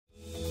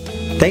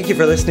Thank you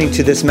for listening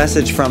to this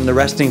message from The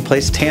Resting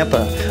Place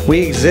Tampa. We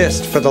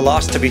exist for the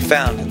lost to be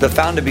found, the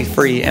found to be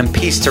free, and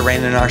peace to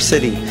reign in our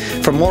city.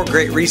 For more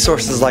great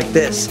resources like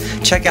this,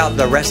 check out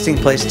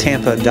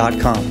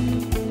therestingplacetampa.com.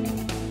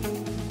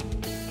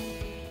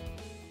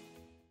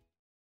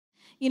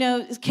 You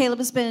know, Caleb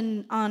has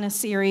been on a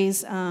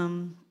series,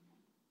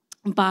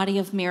 Body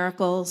of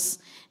Miracles,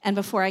 and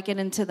before I get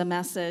into the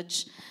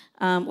message,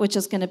 which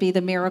is going to be the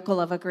miracle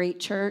of a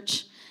great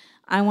church,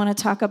 I want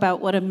to talk about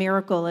what a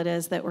miracle it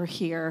is that we're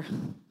here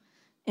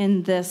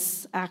in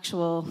this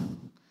actual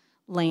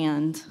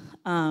land.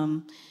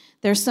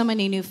 There's so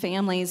many new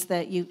families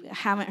that you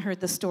haven't heard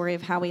the story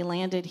of how we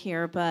landed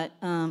here, but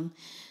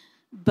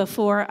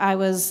before I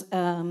was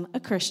a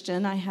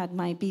Christian, I had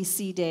my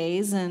BC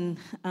days, and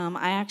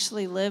I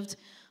actually lived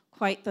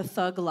quite the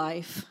thug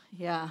life.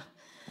 Yeah.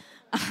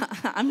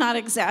 I'm not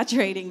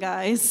exaggerating,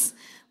 guys.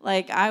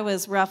 Like, I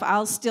was rough.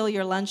 I'll steal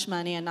your lunch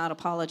money and not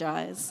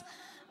apologize.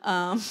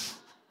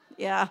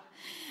 Yeah.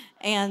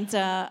 And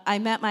I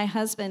met my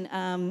husband.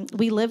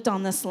 We lived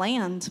on this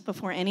land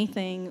before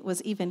anything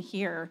was even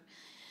here.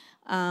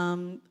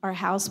 Our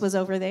house was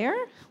over there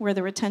where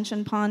the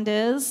retention pond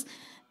is.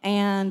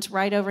 And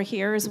right over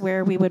here is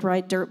where we would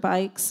ride dirt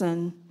bikes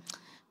and,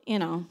 you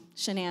know,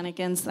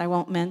 shenanigans that I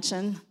won't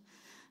mention.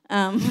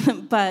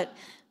 But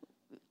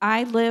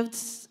I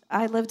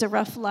lived a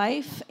rough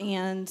life.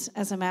 And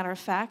as a matter of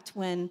fact,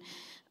 when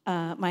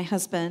my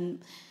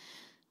husband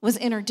was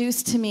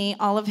introduced to me,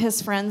 all of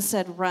his friends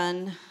said,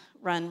 run,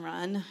 run,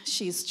 run.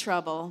 She's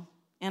trouble.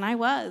 And I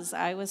was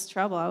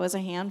trouble. I was a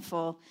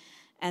handful.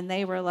 And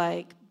they were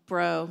like,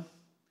 bro,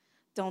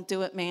 don't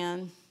do it,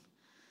 man.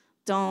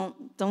 Don't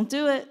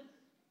do it.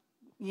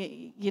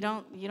 You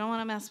don't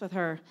want to mess with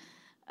her.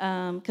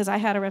 Because I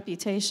had a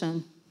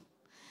reputation.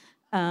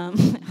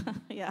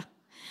 Yeah.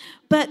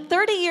 But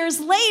 30 years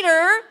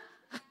later,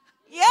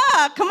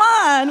 yeah, come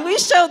on. We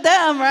showed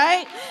them,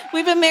 right?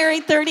 We've been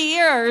married 30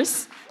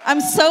 years. I'm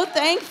so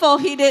thankful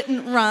he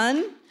didn't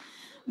run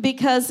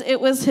because it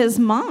was his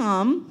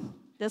mom.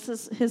 This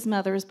is his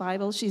mother's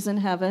Bible. She's in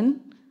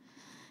heaven.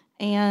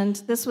 And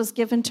this was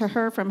given to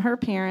her from her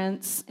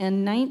parents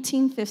in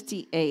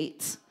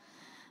 1958.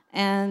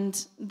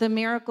 And the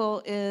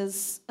miracle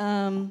is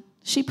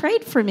she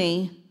prayed for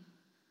me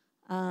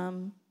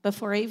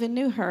before I even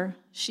knew her.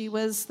 She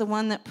was the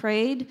one that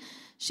prayed.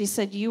 She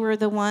said, you were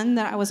the one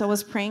that I was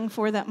always praying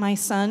for, that my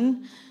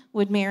son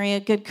would marry a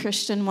good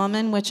Christian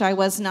woman, which I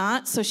was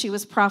not. So she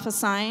was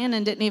prophesying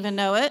and didn't even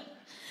know it.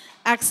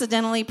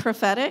 Accidentally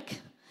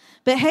prophetic.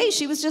 But hey,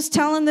 she was just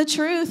telling the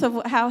truth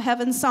of how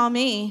heaven saw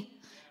me,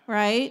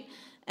 right?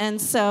 And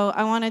so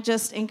I want to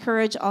just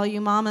encourage all you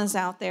mamas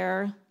out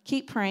there,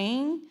 keep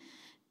praying.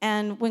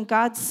 And when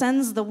God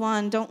sends the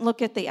one, don't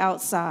look at the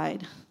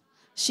outside.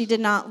 She did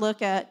not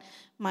look at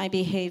my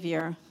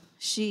behavior.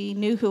 She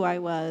knew who I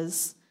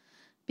was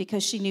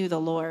because she knew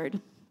the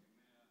Lord.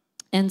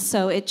 And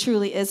so it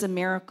truly is a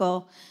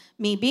miracle,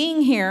 me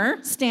being here,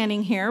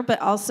 standing here,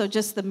 but also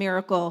just the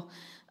miracle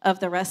of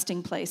the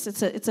resting place.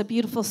 It's a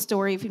beautiful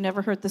story. If you've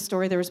never heard the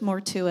story, there's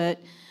more to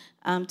it.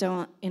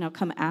 Don't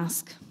come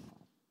ask.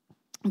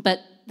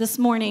 But this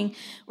morning,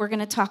 we're going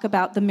to talk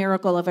about the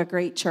miracle of a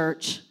great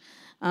church.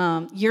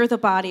 You're the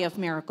body of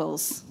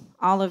miracles,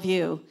 all of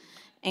you.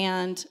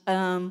 And,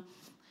 a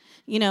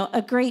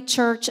great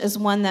church is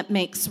one that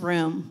makes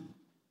room.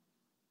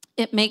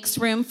 It makes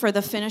room for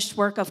the finished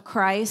work of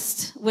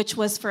Christ, which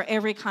was for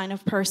every kind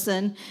of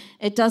person.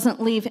 It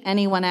doesn't leave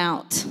anyone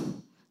out.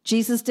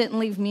 Jesus didn't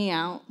leave me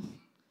out,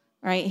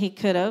 right? He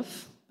could have,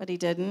 but he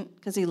didn't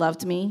because he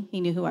loved me.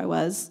 He knew who I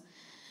was.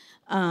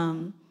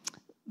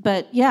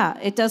 But yeah,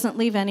 it doesn't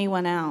leave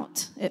anyone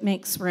out. It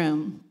makes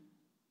room.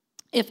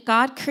 If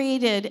God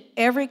created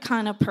every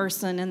kind of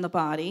person in the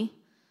body,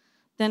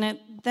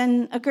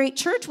 then a great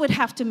church would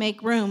have to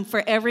make room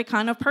for every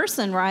kind of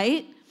person,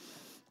 right?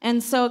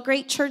 And so a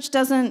great church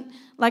doesn't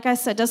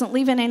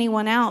leave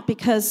anyone out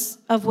because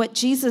of what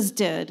Jesus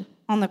did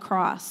on the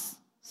cross.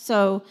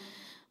 So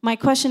my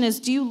question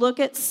is, do you look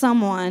at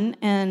someone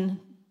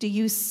and do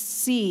you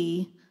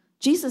see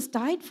Jesus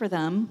died for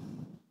them?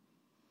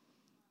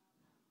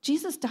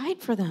 Jesus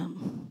died for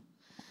them.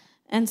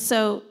 And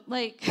so,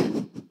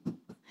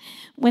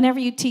 whenever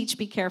you teach,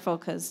 be careful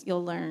because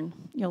you'll learn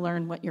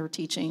what you're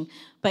teaching.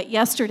 But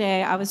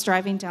yesterday, I was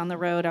driving down the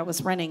road. I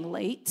was running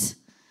late.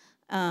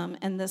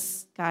 And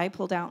this guy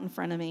pulled out in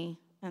front of me,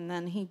 and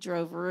then he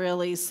drove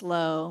really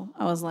slow.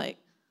 I was like,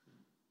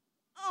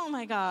 oh,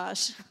 my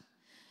gosh.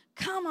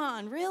 Come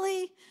on,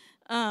 really?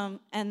 And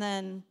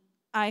then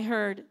I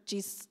heard,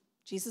 Jesus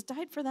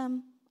died for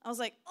them. I was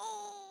like,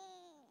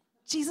 oh,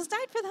 Jesus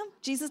died for them.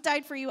 Jesus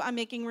died for you. I'm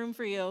making room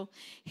for you.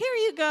 Here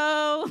you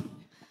go.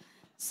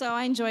 So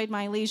I enjoyed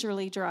my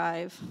leisurely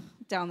drive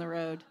down the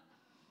road.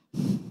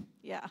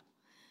 Yeah.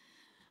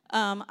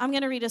 I'm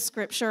going to read a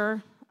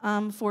scripture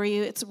for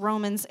you. It's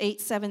Romans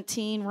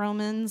 8:17.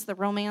 Romans, the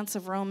romance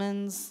of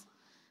Romans.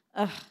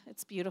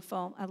 It's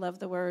beautiful. I love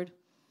the word.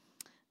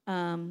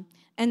 And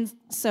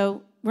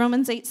so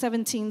Romans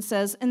 8:17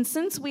 says, and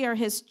since we are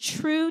his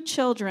true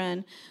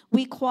children,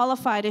 we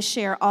qualify to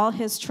share all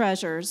his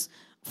treasures.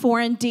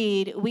 For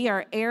indeed, we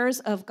are heirs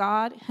of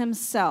God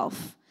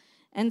himself.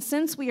 And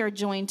since we are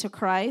joined to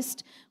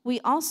Christ, we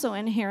also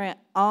inherit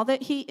all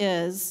that he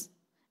is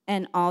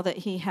and all that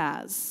he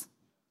has.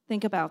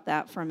 Think about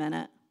that for a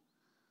minute.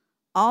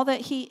 All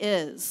that he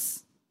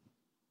is,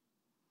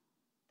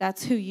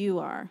 that's who you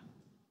are.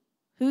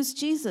 Who's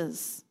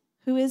Jesus?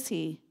 Who is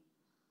he?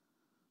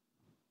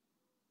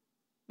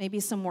 Maybe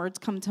some words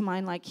come to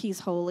mind like he's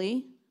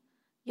holy.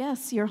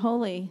 Yes, you're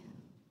holy.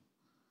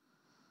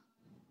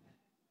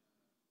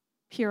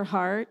 Pure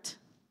heart.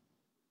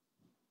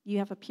 You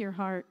have a pure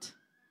heart.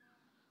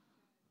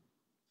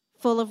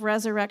 Full of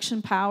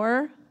resurrection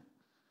power.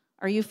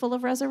 Are you full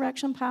of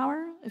resurrection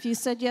power? If you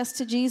said yes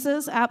to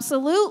Jesus,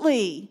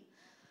 absolutely.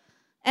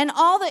 And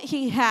all that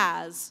he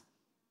has.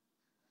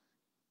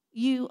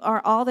 You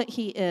are all that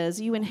he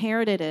is. You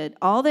inherited it.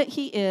 All that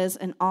he is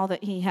and all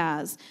that he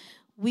has.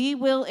 We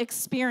will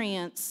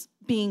experience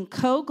being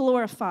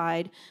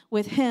co-glorified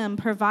with him,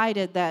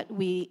 provided that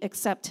we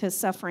accept his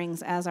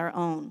sufferings as our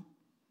own.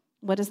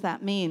 What does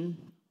that mean?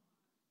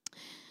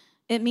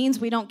 It means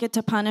we don't get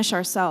to punish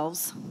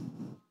ourselves.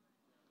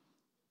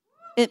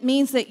 It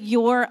means that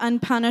you're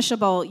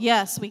unpunishable.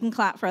 Yes, we can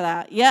clap for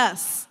that.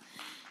 Yes.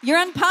 You're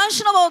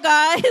unpunishable,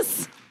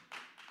 guys.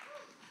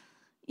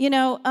 You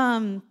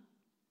know,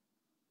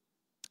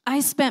 I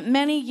spent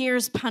many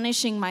years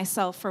punishing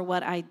myself for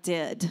what I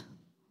did.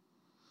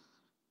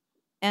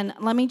 And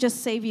let me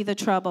just save you the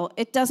trouble.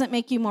 It doesn't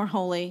make you more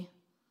holy.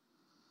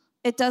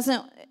 It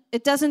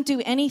doesn't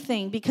do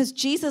anything because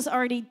Jesus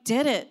already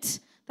did it.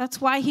 That's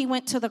why he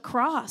went to the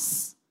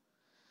cross.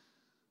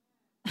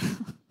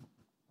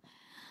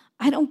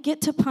 I don't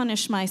get to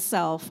punish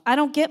myself. I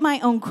don't get my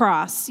own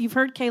cross. You've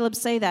heard Caleb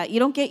say that. You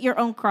don't get your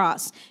own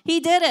cross. He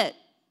did it.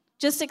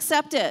 Just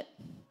accept it.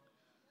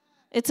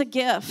 It's a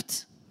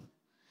gift.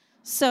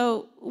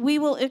 So we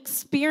will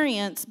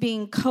experience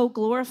being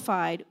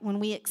co-glorified when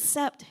we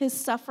accept his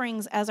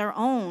sufferings as our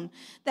own.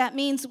 That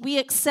means we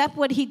accept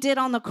what he did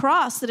on the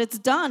cross, that it's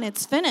done,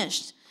 it's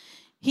finished.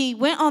 He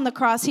went on the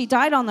cross, he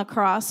died on the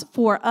cross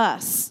for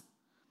us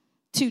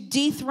to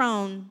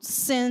dethrone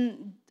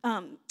sin.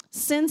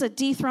 Sin's a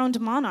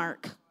dethroned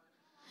monarch.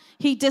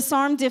 He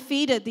disarmed,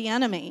 defeated the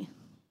enemy.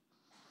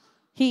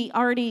 He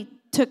already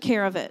took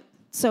care of it.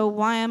 So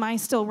why am I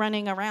still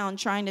running around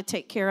trying to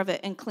take care of it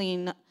and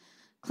clean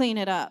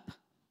it up?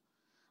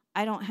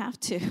 I don't have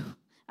to.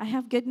 I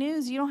have good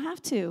news. You don't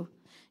have to.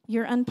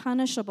 You're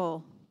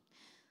unpunishable.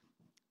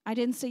 I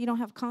didn't say you don't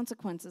have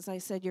consequences. I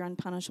said you're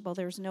unpunishable.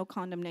 There's no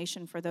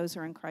condemnation for those who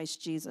are in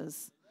Christ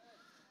Jesus.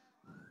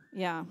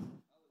 Yeah.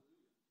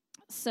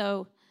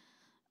 So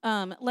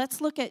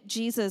let's look at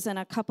Jesus and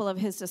a couple of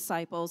his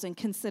disciples and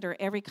consider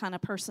every kind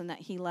of person that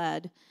he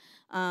led.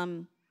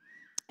 And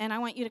I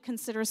want you to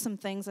consider some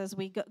things as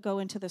we go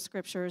into the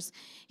scriptures.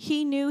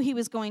 He knew he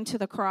was going to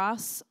the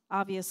cross,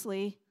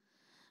 obviously,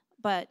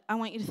 but I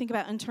want you to think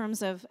about in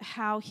terms of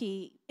how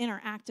he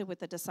interacted with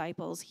the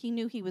disciples. He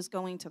knew he was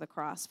going to the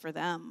cross for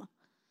them.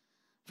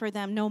 For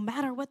them, no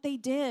matter what they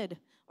did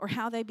or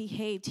how they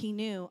behaved, he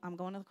knew, I'm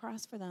going to the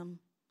cross for them.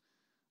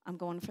 I'm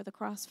going for the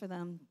cross for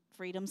them.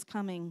 Freedom's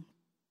coming.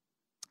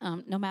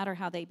 No matter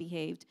how they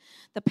behaved.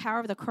 The power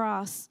of the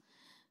cross,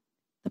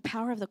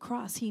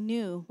 he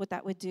knew what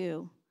that would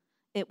do.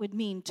 It would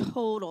mean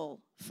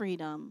total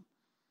freedom,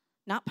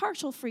 not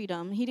partial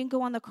freedom. He didn't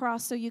go on the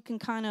cross so you can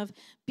kind of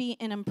be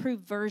an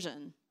improved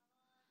version.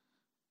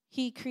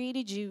 He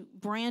created you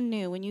brand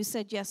new. When you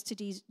said yes to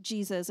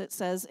Jesus, it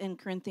says in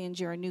Corinthians,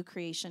 you're a new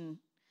creation.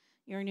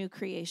 You're a new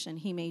creation.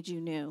 He made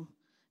you new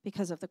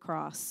because of the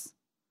cross.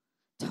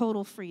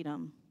 Total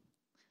freedom.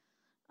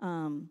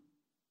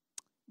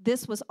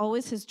 This was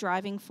always his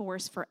driving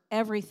force for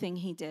everything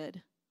he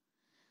did.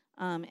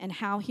 And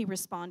how he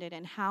responded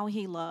and how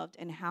he loved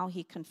and how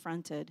he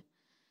confronted.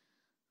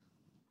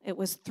 It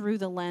was through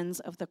the lens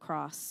of the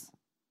cross.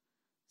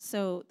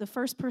 So the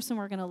first person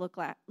we're going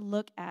to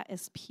look at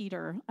is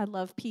Peter. I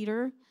love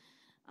Peter.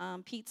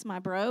 Pete's my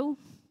bro.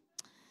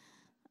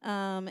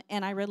 And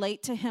I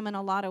relate to him in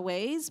a lot of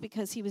ways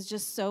because he was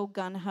just so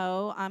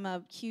gung-ho. I'm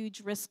a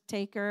huge risk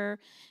taker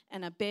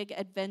and a big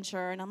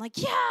adventurer. And I'm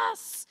like,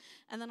 yes!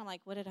 And then I'm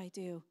like, what did I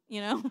do?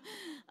 You know?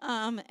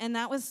 And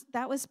that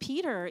was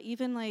Peter.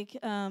 Even like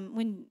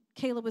when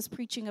Caleb was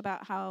preaching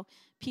about how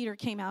Peter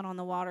came out on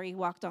the water, he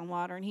walked on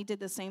water, and he did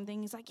the same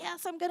thing. He's like,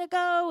 yes, I'm going to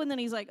go. And then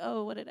he's like,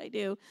 oh, what did I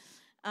do?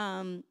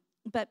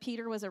 But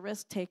Peter was a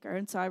risk taker,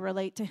 and so I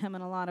relate to him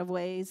in a lot of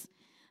ways.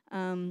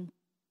 And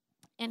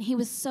he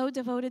was so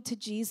devoted to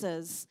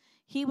Jesus.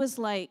 He was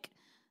like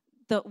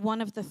the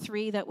one of the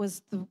three that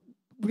was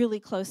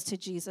really close to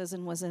Jesus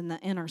and was in the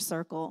inner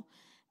circle.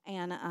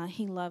 And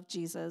he loved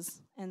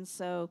Jesus. And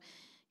so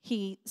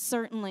he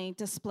certainly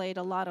displayed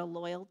a lot of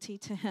loyalty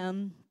to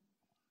him.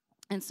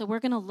 And so we're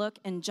going to look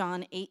in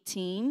John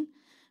 18,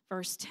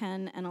 verse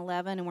 10 and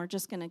 11, and we're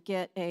just going to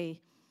get a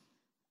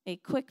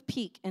quick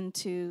peek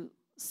into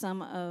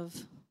some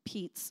of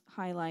Pete's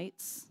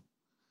highlights.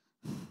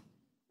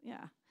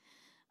 Yeah.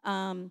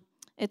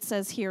 It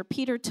says here,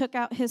 Peter took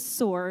out his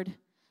sword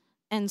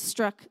and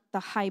struck the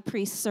high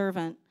priest's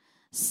servant,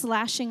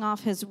 slashing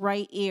off his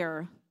right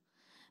ear.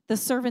 The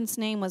servant's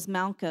name was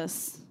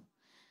Malchus.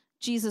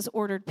 Jesus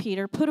ordered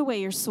Peter, put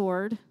away your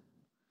sword.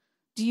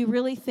 Do you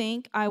really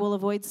think I will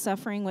avoid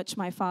suffering which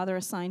my Father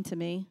assigned to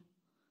me?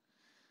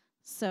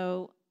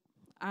 So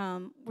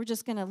we're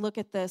just going to look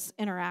at this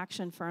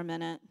interaction for a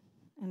minute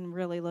and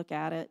really look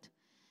at it.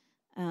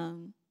 How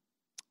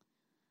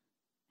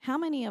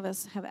many of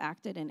us have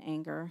acted in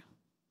anger?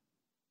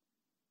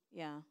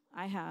 Yeah,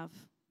 I have.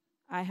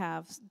 I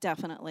have,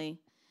 definitely.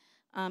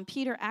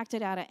 Peter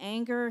acted out of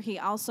anger. He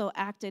also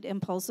acted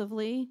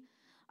impulsively.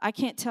 I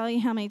can't tell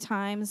you how many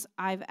times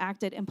I've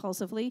acted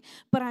impulsively,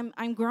 but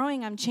I'm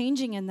growing, I'm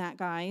changing in that,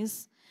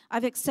 guys.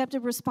 I've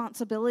accepted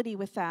responsibility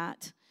with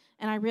that,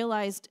 and I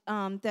realized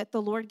that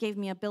the Lord gave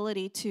me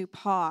ability to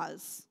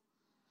pause.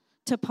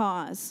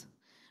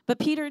 But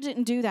Peter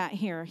didn't do that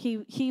here.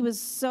 He was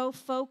so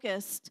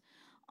focused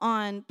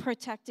on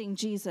protecting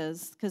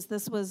Jesus, because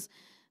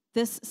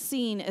this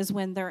scene is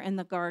when they're in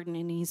the garden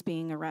and he's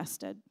being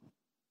arrested.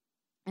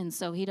 And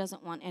so he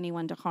doesn't want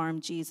anyone to harm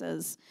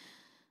Jesus.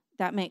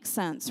 That makes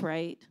sense,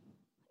 right?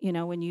 You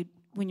know, when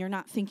you're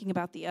not thinking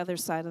about the other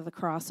side of the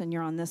cross and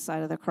you're on this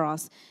side of the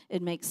cross,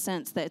 it makes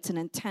sense that it's an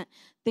intent.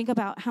 Think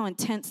about how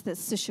intense this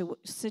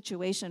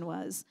situation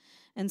was.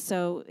 And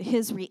so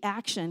his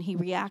reaction, he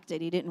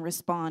reacted. He didn't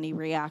respond. He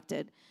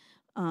reacted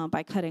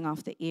by cutting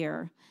off the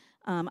ear.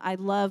 I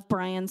love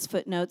Brian's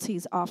footnotes. He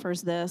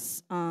offers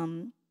this.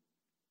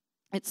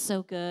 It's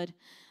so good.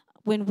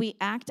 When we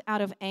act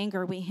out of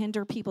anger, we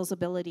hinder people's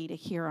ability to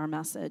hear our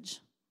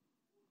message.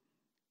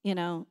 You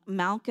know,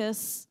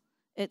 Malchus,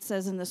 it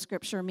says in the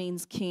scripture,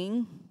 means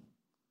king.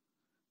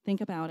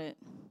 Think about it.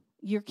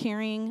 You're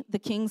carrying the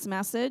king's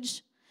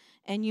message,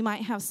 and you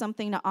might have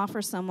something to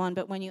offer someone,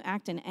 but when you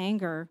act in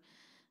anger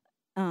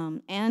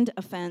and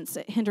offense,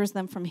 it hinders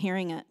them from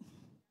hearing it.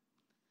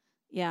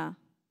 Yeah,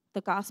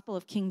 the gospel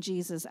of King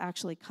Jesus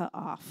actually cut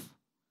off.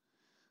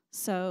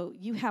 So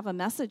you have a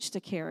message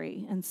to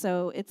carry, and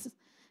so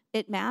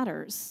it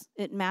matters.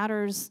 It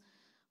matters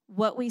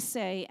what we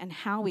say and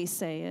how we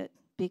say it,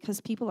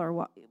 because people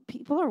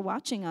are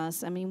watching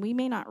us. I mean, we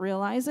may not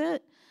realize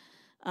it.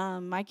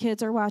 My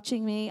kids are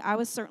watching me. I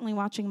was certainly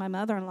watching my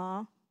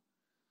mother-in-law.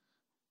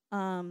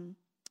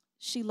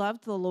 She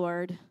loved the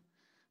Lord,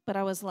 but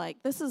I was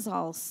like, this is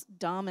all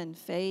dumb and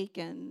fake,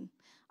 and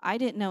I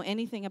didn't know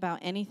anything about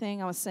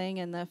anything. I was saying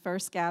in the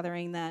first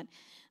gathering that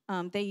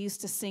they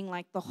used to sing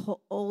like the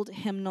whole old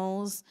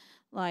hymnals,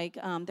 like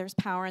there's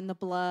power in the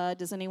blood.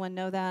 Does anyone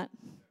know that?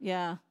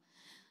 Yeah.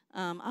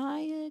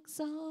 I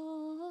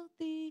exalt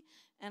thee.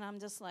 And I'm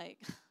just like,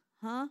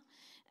 huh?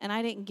 And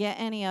I didn't get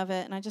any of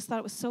it, and I just thought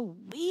it was so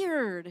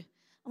weird.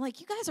 I'm like,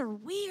 you guys are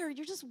weird.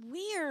 You're just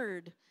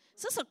weird.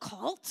 Is this a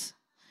cult?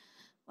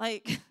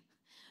 Like,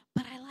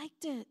 but I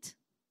liked it.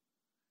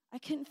 I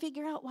couldn't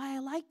figure out why I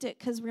liked it,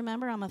 because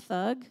remember, I'm a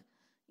thug.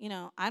 You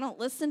know, I don't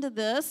listen to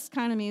this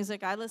kind of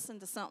music. I listen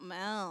to something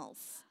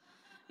else.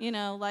 You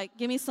know, like,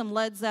 give me some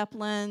Led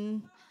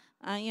Zeppelin.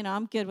 You know,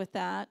 I'm good with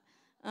that.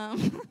 Oh,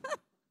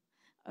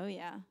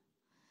 yeah.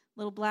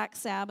 Little Black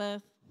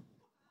Sabbath.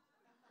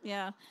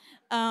 Yeah.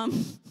 And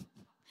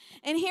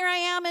here I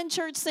am in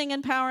church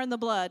singing Power in the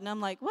Blood. And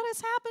I'm like, what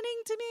is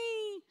happening to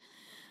me?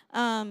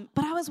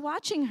 But I was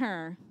watching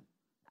her.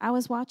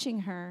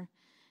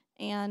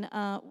 And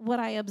what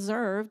I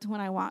observed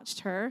when I watched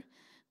her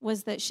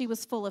was that she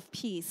was full of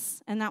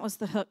peace. And that was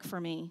the hook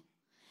for me.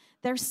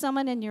 There's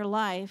someone in your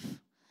life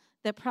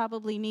that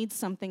probably needs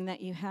something that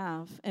you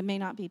have. It may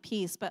not be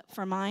peace, but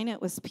for mine, it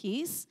was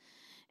peace.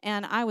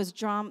 And I was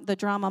the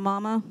drama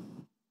mama.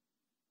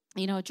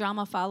 You know,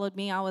 drama followed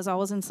me. I was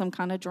always in some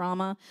kind of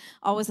drama,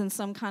 always in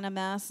some kind of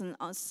mess, and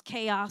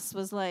chaos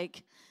was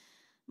like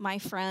my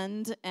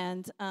friend.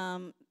 And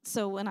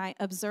so when I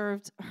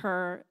observed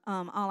her,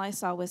 all I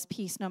saw was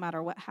peace no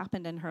matter what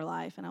happened in her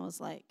life. And I was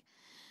like,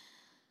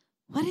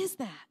 what is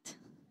that?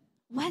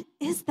 What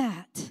is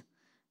that?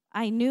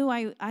 I knew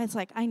I was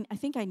like, I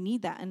think I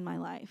need that in my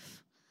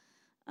life.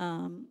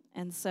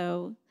 And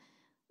so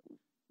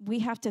we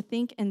have to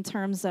think in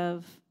terms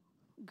of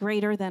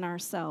greater than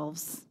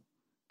ourselves.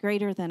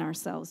 Greater than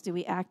ourselves. Do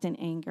we act in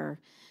anger?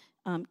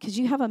 Because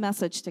you have a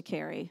message to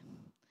carry.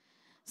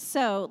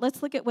 So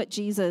let's look at what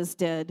Jesus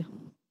did.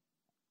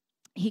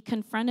 He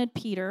confronted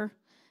Peter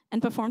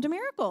and performed a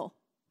miracle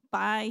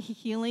by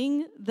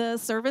healing the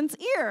servant's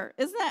ear.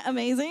 Isn't that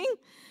amazing?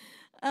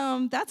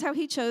 That's how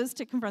he chose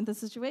to confront the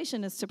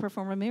situation, is to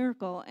perform a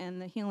miracle and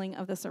the healing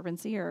of the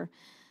servant's ear.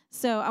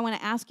 So I want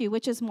to ask you,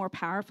 which is more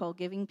powerful,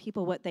 giving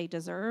people what they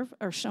deserve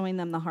or showing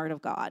them the heart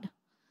of God?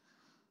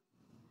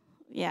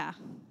 Yeah.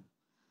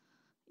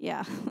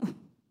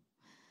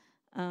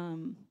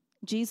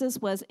 Jesus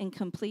was in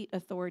complete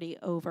authority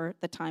over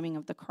the timing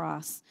of the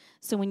cross.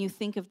 So when you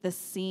think of this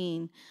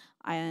scene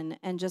and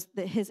just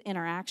his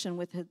interaction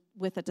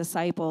with the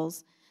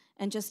disciples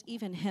and just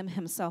even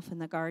himself in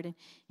the garden,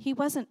 he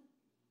wasn't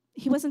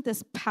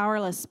this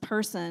powerless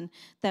person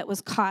that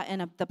was caught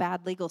in the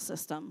bad legal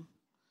system,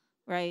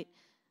 right?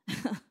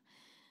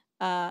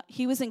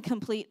 He was in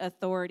complete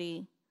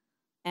authority,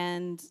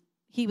 and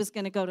he was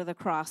going to go to the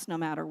cross no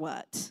matter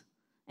what.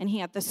 And he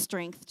had the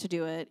strength to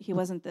do it. He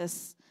wasn't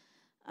this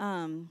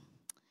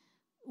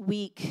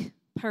weak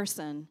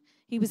person.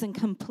 He was in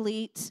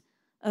complete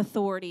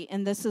authority,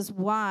 and this is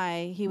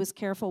why he was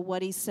careful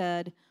what he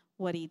said,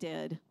 what he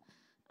did,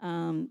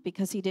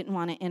 because he didn't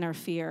want to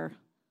interfere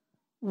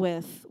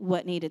with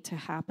what needed to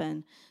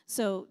happen.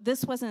 So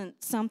this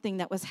wasn't something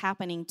that was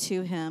happening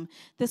to him.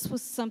 This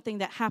was something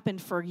that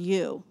happened for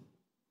you.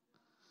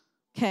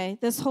 Okay,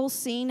 this whole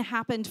scene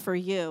happened for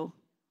you.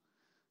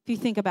 If you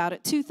think about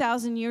it,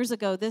 2,000 years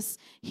ago,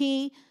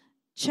 he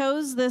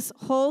chose this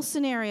whole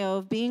scenario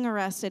of being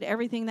arrested.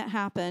 Everything that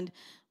happened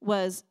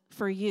was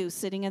for you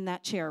sitting in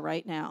that chair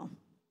right now.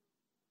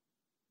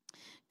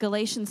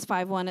 Galatians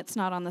 5:1, it's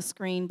not on the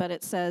screen, but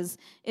it says,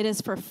 it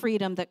is for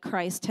freedom that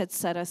Christ had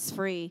set us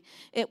free.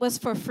 It was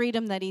for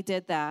freedom that he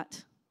did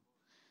that.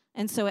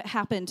 And so it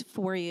happened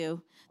for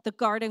you. The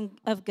Garden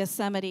of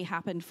Gethsemane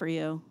happened for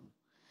you.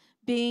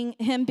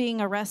 Him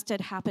being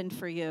arrested happened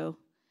for you.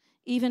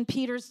 Even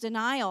Peter's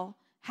denial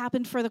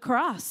happened for the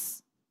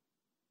cross.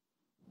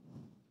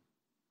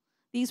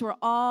 These were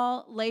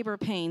all labor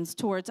pains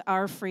towards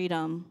our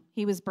freedom.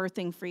 He was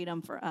birthing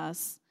freedom for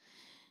us.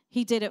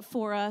 He did it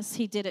for us.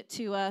 He did it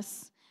to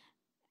us.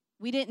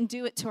 We didn't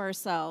do it to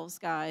ourselves,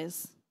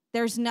 guys.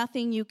 There's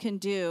nothing you can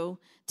do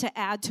to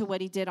add to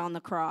what he did on the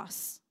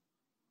cross.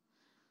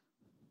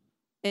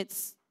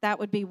 That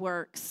would be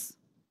works.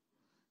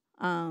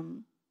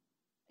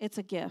 It's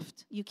a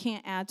gift. You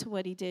can't add to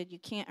what he did. You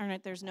can't earn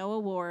it. There's no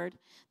award.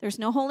 There's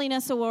no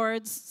holiness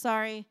awards.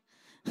 Sorry.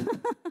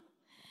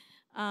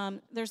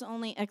 There's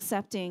only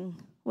accepting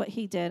what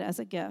he did as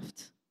a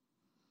gift.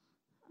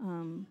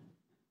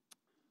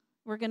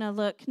 We're going to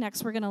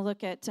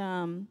look at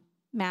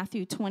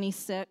Matthew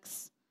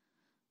 26,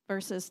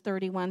 verses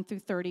 31 through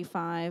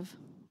 35.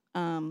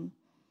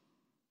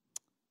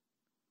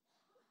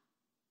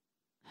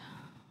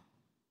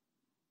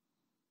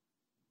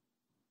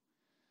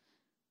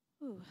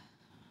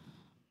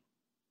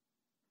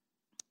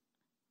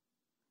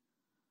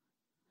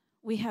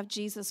 We have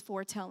Jesus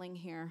foretelling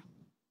here.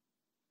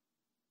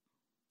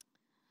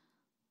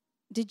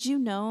 Did you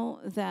know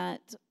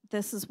that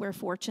this is where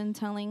fortune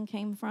telling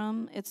came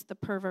from? It's the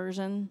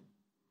perversion.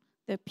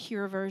 The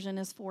pure version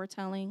is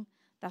foretelling.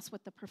 That's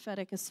what the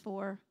prophetic is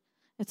for.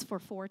 It's for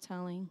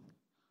foretelling.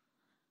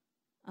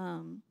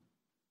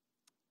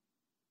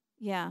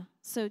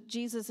 So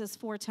Jesus is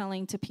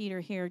foretelling to Peter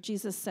here.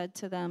 Jesus said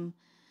to them,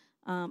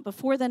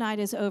 before the night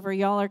is over,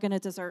 y'all are going to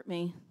desert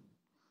me.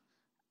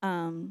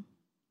 Can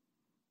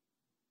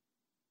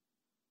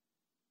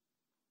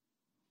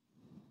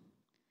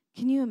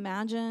you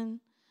imagine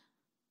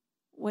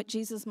what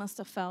Jesus must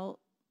have felt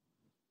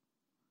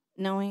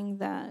knowing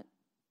that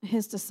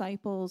his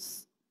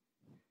disciples,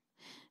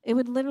 it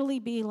would literally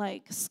be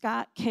like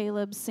Scott,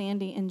 Caleb,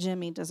 Sandy, and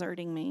Jimmy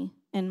deserting me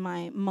in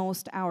my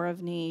most hour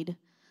of need.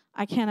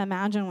 I can't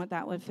imagine what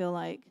that would feel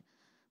like.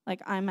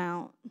 Like, I'm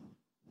out.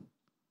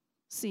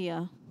 See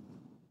ya.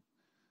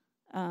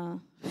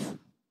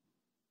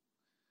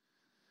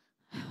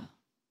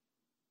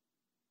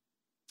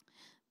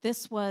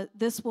 This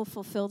will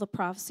fulfill the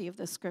prophecy of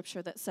the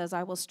scripture that says,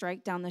 I will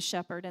strike down the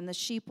shepherd, and the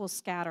sheep will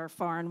scatter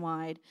far and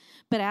wide.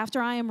 But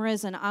after I am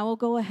risen, I will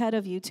go ahead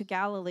of you to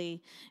Galilee,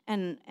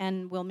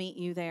 and will meet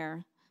you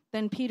there.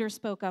 Then Peter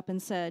spoke up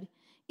and said,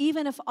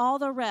 even if all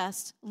the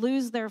rest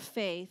lose their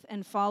faith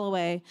and fall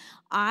away,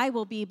 I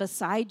will be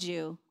beside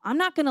you. I'm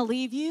not going to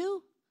leave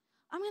you.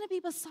 I'm going to be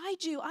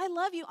beside you. I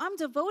love you. I'm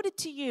devoted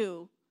to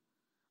you.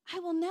 I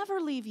will never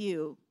leave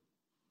you.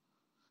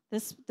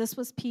 This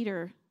was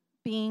Peter,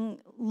 being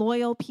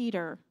loyal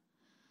Peter.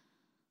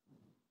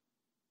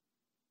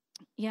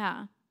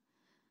 Yeah,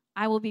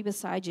 I will be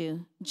beside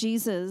you.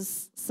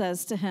 Jesus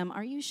says to him,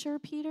 are you sure,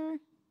 Peter?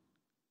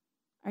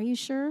 Are you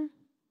sure?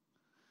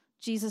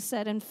 Jesus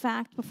said, in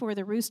fact, before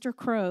the rooster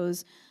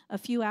crows, a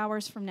few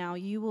hours from now,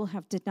 you will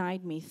have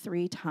denied me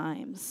 3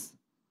 times.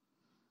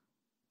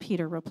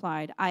 Peter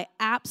replied, I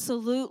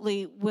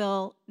absolutely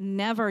will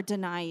never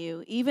deny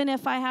you, even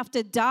if I have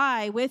to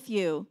die with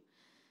you.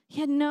 He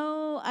had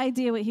no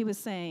idea what he was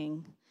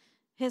saying.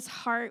 His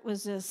heart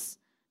was just,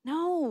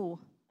 no.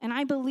 And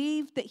I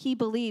believed that he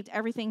believed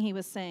everything he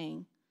was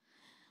saying.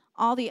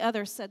 All the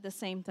others said the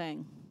same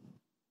thing.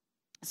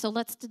 So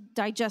let's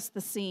digest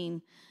the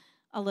scene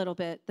a little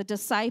bit. The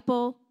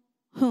disciple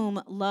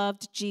whom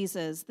loved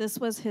Jesus. This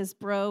was his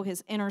bro,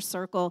 his inner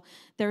circle.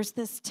 There's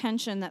this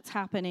tension that's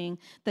happening,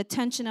 the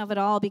tension of it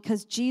all,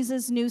 because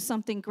Jesus knew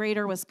something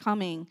greater was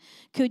coming.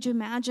 Could you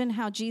imagine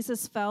how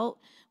Jesus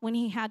felt when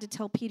he had to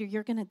tell Peter,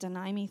 you're going to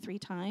deny me 3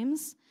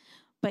 times?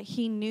 But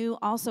he knew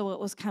also what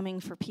was coming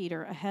for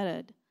Peter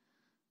ahead.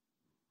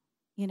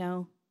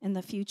 In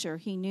the future,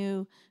 he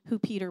knew who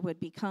Peter would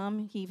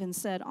become. He even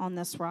said, on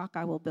this rock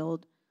I will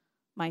build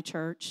my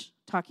church,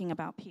 talking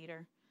about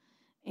Peter.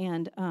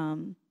 And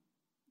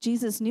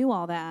Jesus knew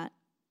all that,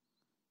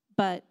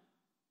 but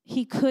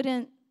he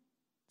couldn't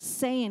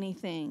say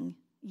anything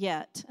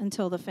yet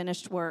until the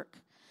finished work.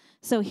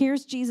 So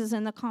here's Jesus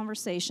in the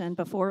conversation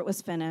before it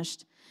was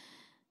finished.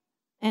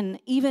 And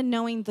even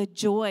knowing the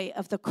joy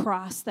of the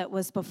cross that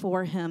was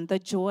before him, the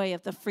joy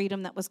of the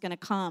freedom that was going to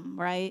come,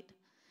 right?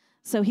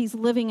 So he's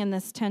living in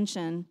this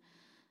tension.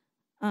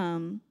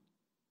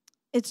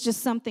 It's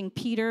just something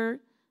Peter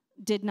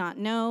did not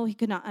know. He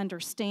could not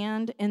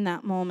understand in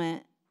that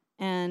moment.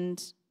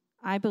 And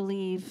I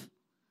do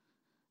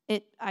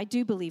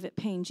believe it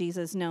pained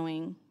Jesus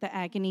knowing the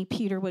agony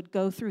Peter would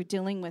go through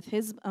dealing with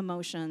his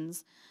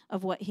emotions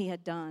of what he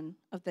had done,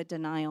 of the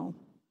denial.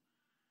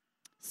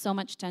 So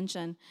much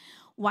tension.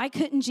 Why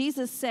couldn't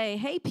Jesus say,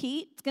 hey,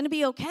 Pete, it's going to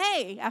be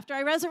okay after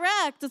I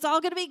resurrect. It's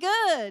all going to be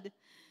good.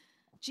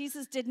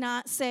 Jesus did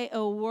not say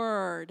a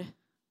word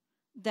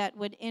that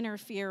would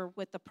interfere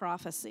with the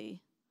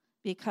prophecy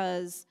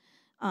because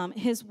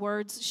his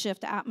words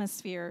shift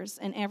atmospheres,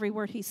 and every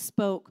word he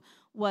spoke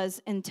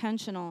was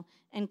intentional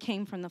and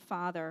came from the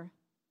Father.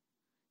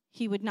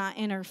 He would not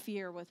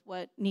interfere with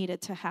what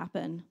needed to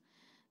happen.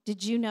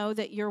 Did you know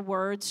that your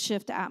words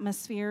shift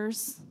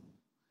atmospheres?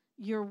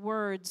 Your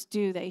words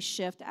do, they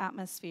shift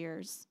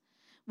atmospheres.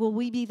 Will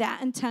we be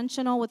that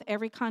intentional with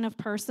every kind of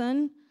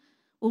person?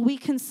 Will we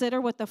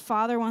consider what the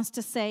Father wants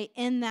to say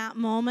in that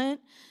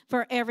moment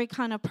for every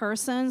kind of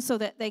person so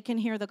that they can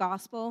hear the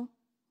gospel?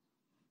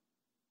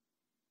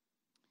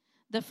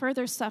 The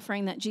further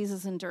suffering that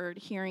Jesus endured,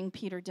 hearing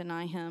Peter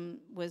deny him,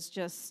 was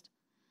just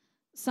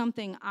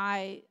something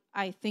I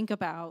think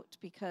about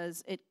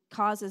because it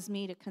causes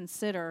me to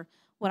consider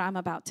what I'm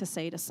about to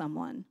say to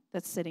someone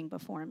that's sitting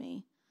before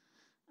me,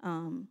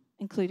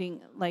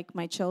 including like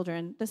my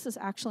children. This is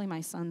actually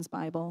my son's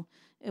Bible.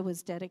 It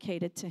was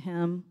dedicated to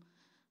him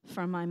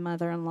from my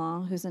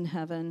mother-in-law who's in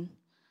heaven.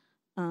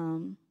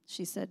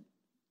 She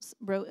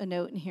wrote a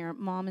note in here,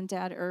 Mom and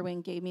Dad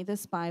Erwin gave me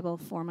this Bible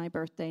for my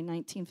birthday,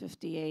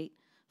 1958,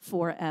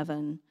 for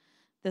Evan.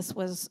 This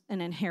was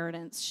an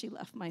inheritance she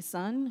left my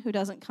son who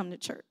doesn't come to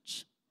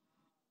church.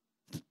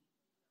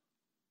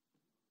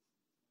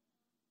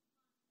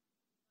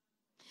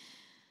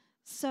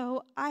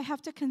 So I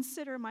have to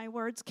consider my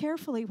words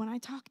carefully when I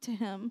talk to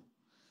him.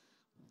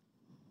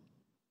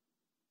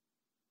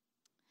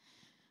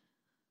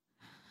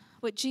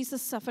 What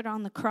Jesus suffered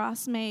on the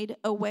cross made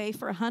a way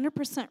for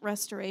 100%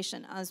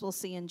 restoration, as we'll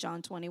see in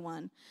John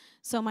 21.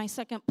 So my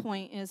second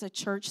point is a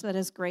church that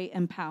is great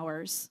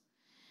empowers.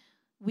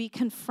 We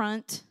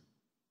confront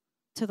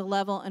to the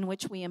level in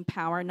which we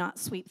empower, not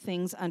sweep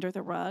things under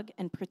the rug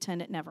and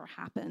pretend it never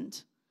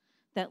happened.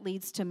 That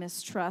leads to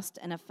mistrust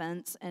and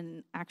offense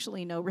and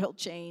actually no real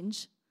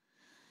change.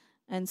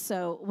 And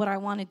so what I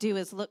want to do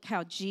is look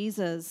how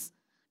Jesus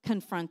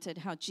confronted,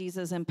 how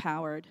Jesus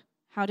empowered.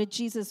 How did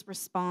Jesus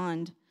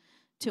respond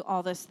to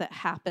all this that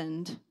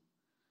happened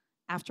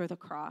after the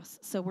cross?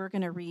 So we're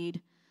going to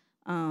read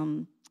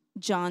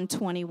John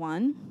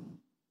 21,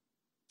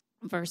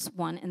 verse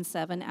 1 and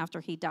 7, after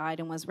he died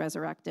and was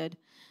resurrected.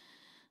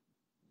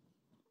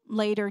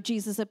 Later,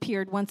 Jesus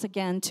appeared once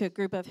again to a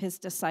group of his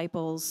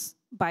disciples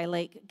by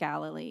Lake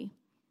Galilee.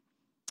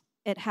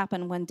 It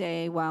happened one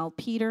day while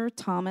Peter,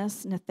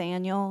 Thomas,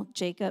 Nathanael,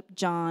 Jacob,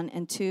 John,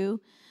 and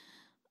two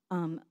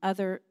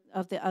other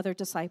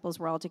disciples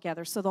were all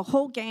together. So the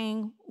whole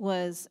gang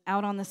was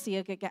out on the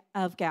Sea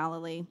of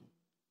Galilee.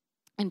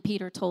 And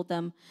Peter told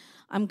them,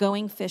 I'm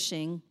going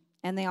fishing.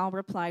 And they all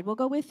replied, we'll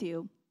go with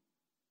you.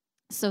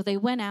 So they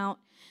went out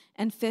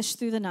and fished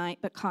through the night,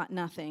 but caught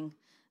nothing.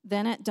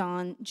 Then at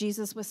dawn,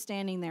 Jesus was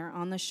standing there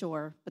on the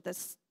shore, but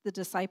the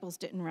disciples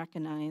didn't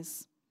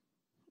realize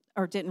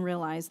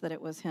that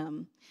it was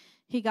him.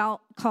 He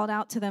called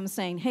out to them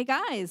saying, hey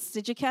guys,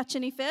 did you catch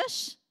any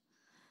fish?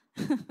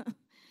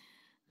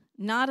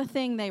 Not a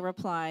thing, they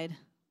replied.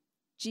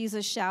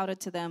 Jesus shouted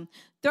to them,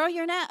 throw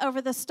your net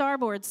over the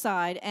starboard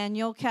side and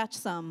you'll catch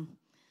some.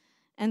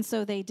 And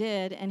so they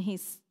did,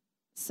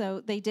 so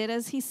they did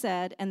as he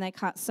said, and they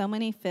caught so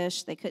many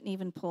fish they couldn't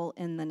even pull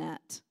in the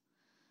net.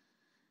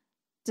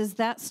 Does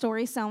that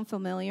story sound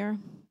familiar?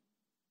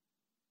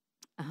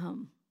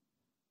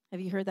 Have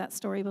you heard that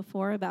story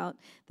before about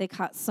they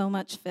caught so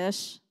much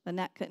fish, the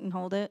net couldn't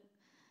hold it?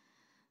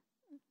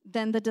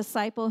 Then the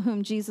disciple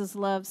whom Jesus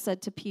loved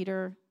said to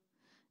Peter,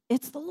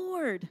 it's the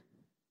Lord.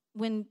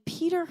 When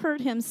Peter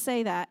heard him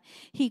say that,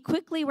 he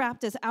quickly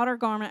wrapped his outer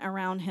garment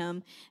around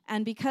him,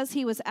 and because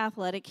he was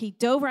athletic, he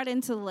dove right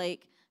into the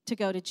lake to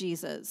go to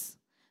Jesus.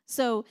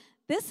 So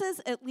this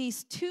is at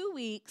least 2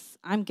 weeks,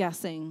 I'm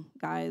guessing,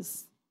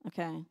 guys,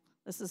 okay?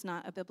 This is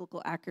not a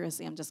biblical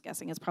accuracy, I'm just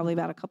guessing. It's probably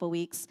about a couple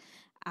weeks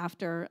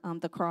after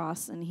the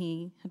cross and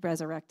he had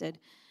resurrected.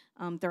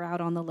 They're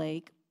out on the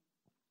lake.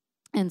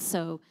 And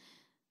so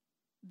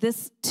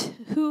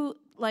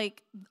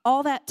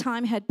all that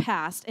time had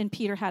passed and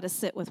Peter had to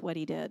sit with what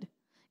he did.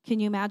 Can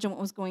you imagine what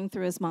was going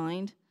through his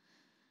mind?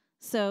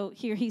 So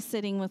here he's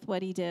sitting with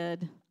what he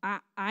did.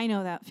 I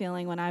know that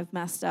feeling when I've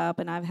messed up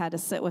and I've had to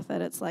sit with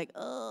it. It's like,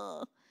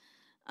 ugh.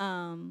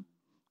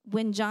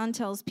 When John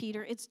tells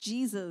Peter it's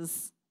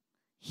Jesus,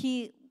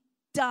 he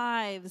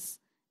dives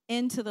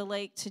into the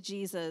lake to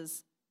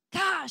Jesus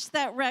Gosh,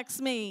 that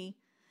wrecks me.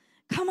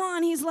 Come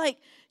on, he's like,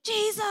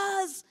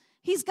 Jesus,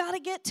 he's got to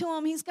get to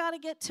him. He's got to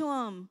get to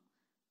him.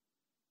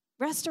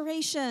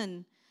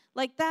 Restoration.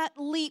 Like that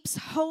leaps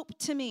hope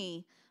to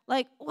me.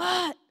 Like,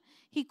 what?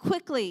 He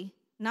quickly,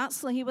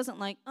 he wasn't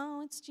like,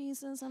 oh, it's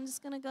Jesus. I'm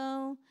just going to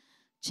go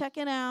check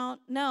it out.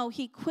 No,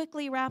 he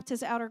quickly wrapped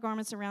his outer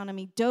garments around him.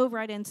 He dove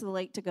right into the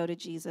lake to go to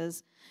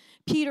Jesus.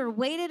 Peter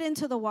waded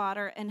into the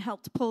water and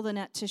helped pull the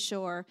net to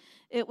shore.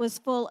 It was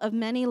full of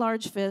many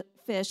large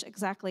fish,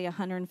 exactly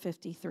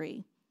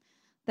 153.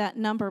 That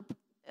number,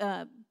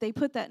 they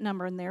put that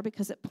number in there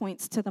because it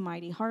points to the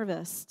mighty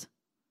harvest.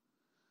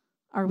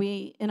 Are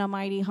we in a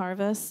mighty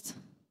harvest?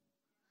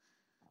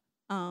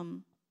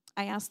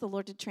 I asked the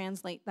Lord to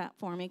translate that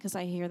for me because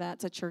I hear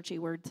that's a churchy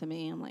word to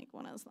me. I'm like,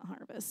 what is the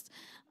harvest?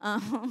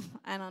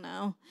 I don't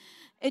know.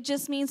 It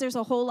just means there's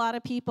a whole lot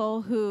of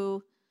people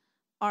who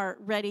are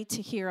ready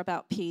to hear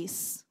about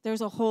peace.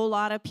 There's a whole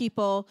lot of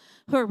people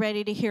who are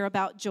ready to hear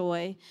about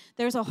joy.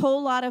 There's a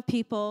whole lot of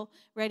people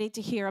ready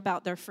to hear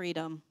about their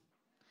freedom.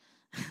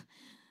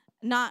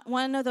 Not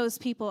one of those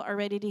people are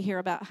ready to hear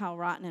about how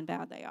rotten and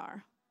bad they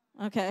are.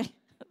 Okay?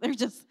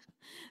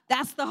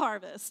 That's the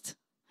harvest.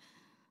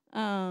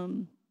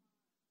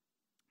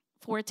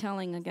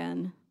 Foretelling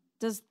again.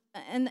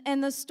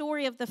 And the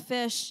story of the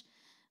fish,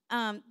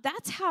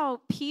 that's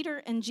how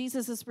Peter and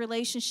Jesus'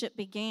 relationship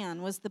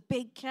began, was the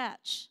big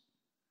catch.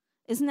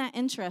 Isn't that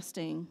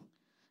interesting?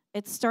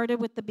 It started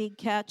with the big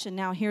catch, and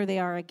now here they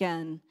are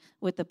again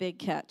with the big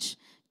catch.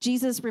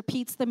 Jesus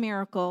repeats the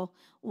miracle.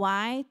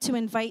 Why? To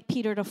invite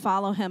Peter to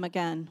follow him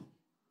again.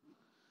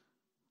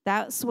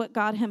 That's what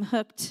got him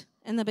hooked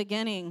in the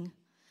beginning.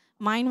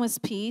 Mine was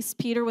peace.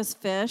 Peter was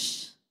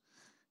fish.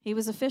 He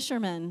was a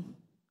fisherman.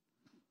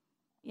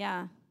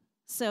 Yeah.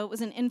 So it was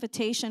an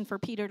invitation for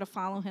Peter to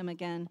follow him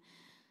again.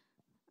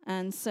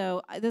 And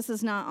so this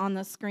is not on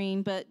the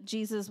screen, but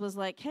Jesus was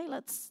like, hey,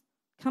 let's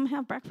come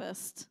have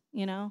breakfast,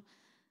 you know.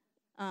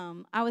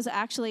 I was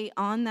actually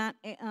on that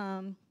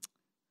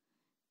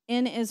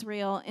in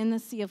Israel, in the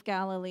Sea of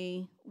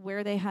Galilee,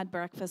 where they had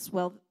breakfast.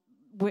 Well,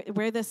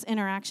 where this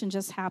interaction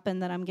just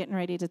happened that I'm getting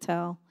ready to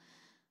tell.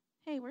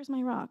 Hey, where's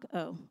my rock?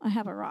 Oh, I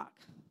have a rock.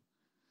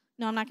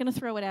 No, I'm not going to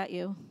throw it at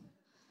you.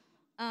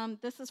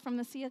 This is from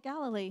the Sea of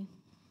Galilee.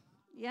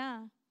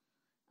 Yeah.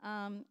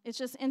 It's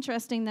just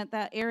interesting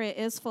that area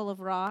is full of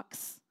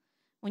rocks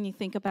when you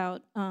think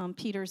about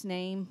Peter's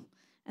name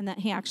and that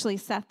he actually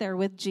sat there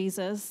with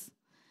Jesus.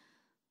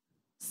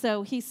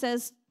 So he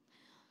says,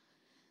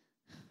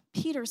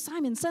 Peter,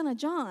 Simon, son of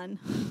John.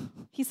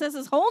 He says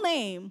his whole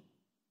name.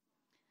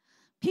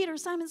 Peter,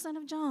 Simon, son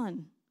of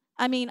John.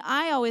 I mean,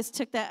 I always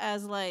took that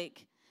as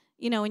like,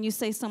 you know, when you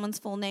say someone's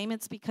full name,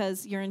 it's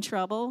because you're in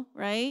trouble,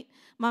 right?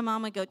 My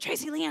mom would go,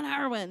 Tracy Leanne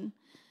Erwin.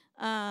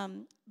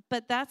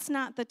 But that's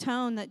not the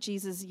tone that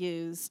Jesus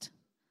used.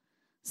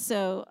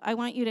 So I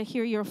want you to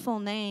hear your full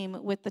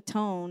name with the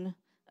tone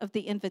of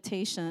the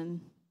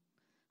invitation.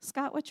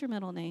 Scott, what's your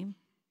middle name?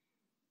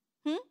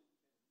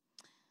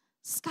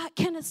 Scott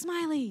Kenneth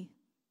Smiley.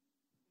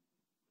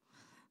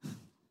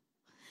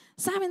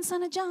 Simon,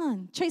 son of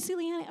John. Tracy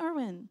Leanne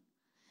Erwin.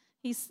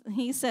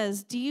 He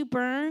says, do you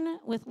burn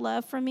with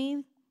love for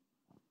me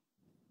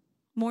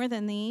more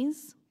than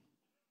these?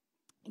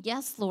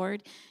 Yes,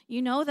 Lord.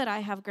 You know that I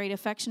have great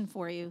affection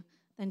for you.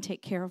 Then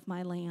take care of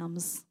my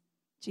lambs.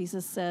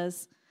 Jesus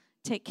says,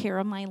 take care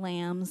of my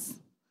lambs.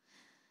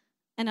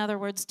 In other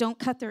words, don't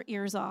cut their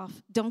ears off.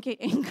 Don't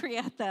get angry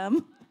at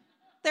them.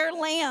 They're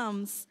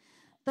lambs.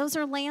 Those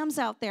are lambs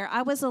out there.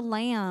 I was a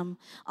lamb.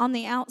 On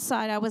the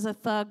outside, I was a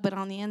thug, but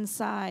on the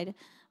inside,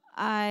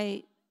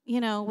 I,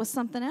 was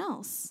something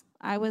else.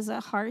 I was a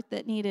heart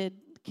that needed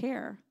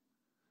care.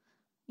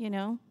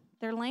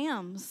 They're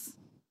lambs.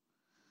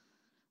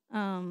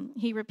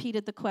 He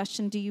repeated the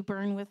question, do you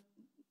burn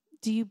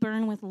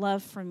with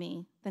love for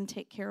me? Then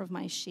take care of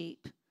my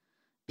sheep.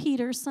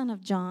 Peter, son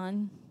of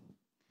John,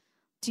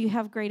 do you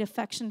have great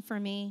affection for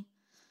me?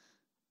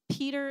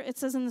 Peter, it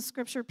says in the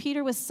scripture,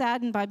 Peter was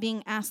saddened by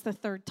being asked the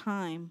third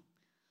time.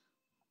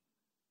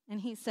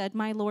 And he said,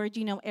 my Lord,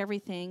 you know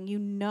everything. You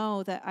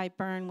know that I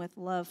burn with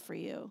love for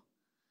you.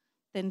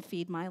 Then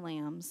feed my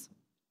lambs.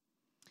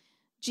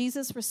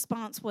 Jesus'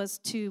 response was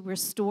to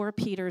restore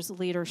Peter's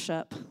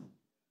leadership.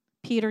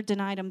 Peter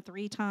denied him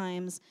 3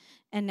 times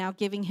and now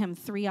giving him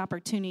 3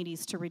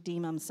 opportunities to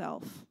redeem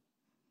himself.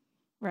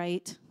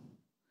 Right?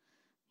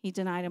 He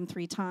denied him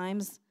 3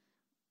 times.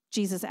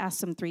 Jesus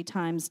asked him 3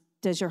 times,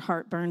 does your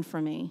heart burn for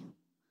me?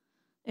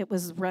 It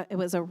was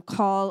a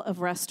call of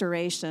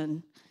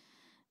restoration.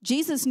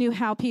 Jesus knew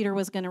how Peter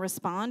was going to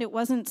respond. It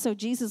wasn't so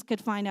Jesus could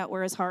find out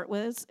where his heart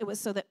was. It was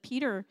so that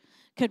Peter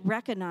could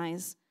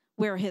recognize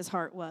where his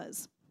heart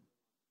was.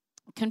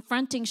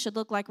 Confronting should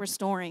look like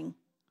restoring.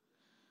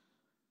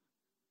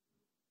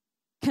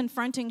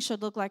 Confronting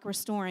should look like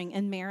restoring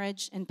in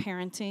marriage and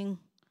parenting.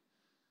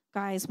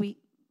 Guys, we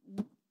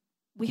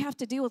have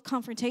to deal with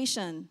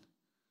confrontation.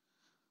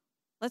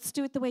 Let's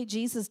do it the way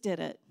Jesus did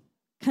it.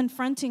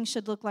 Confronting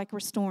should look like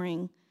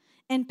restoring.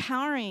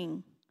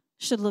 Empowering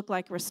should look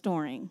like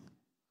restoring.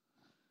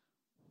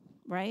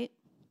 right?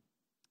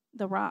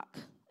 The rock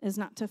is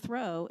not to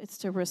throw, it's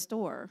to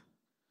restore.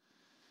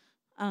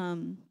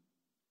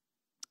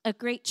 A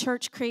great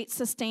church creates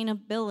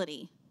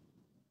sustainability.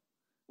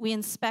 We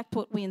inspect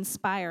what we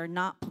inspire,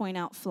 not point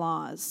out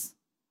flaws.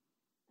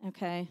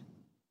 Okay?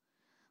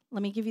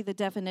 Let me give you the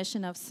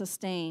definition of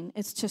sustain.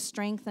 It's to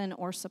strengthen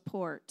or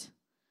support.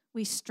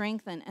 We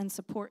strengthen and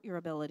support your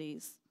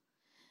abilities.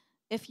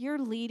 If you're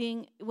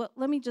leading, well,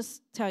 let me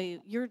just tell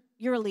you,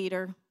 you're a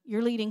leader.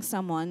 You're leading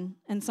someone,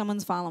 and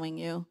someone's following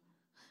you,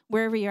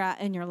 wherever you're at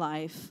in your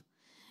life.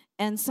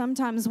 And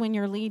sometimes when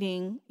you're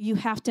leading, you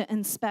have to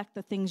inspect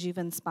the things you've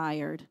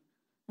inspired,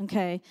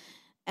 okay?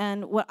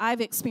 And what I've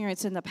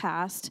experienced in the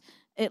past,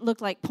 it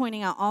looked like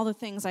pointing out all the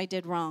things I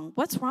did wrong.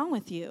 What's wrong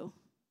with you?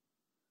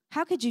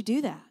 How could you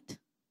do that?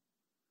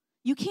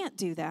 You can't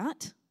do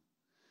that.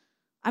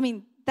 I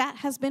mean, that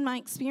has been my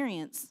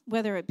experience,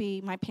 whether it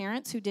be my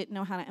parents who didn't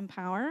know how to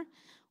empower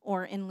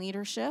or in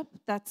leadership.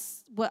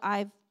 That's what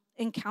I've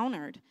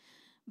encountered.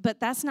 But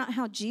that's not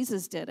how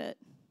Jesus did it.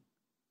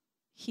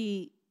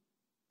 He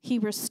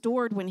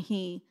restored when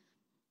he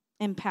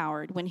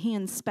empowered, when he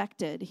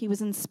inspected. He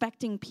was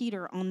inspecting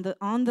Peter on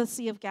the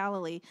Sea of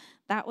Galilee.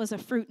 That was a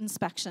fruit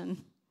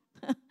inspection.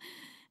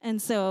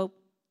 And so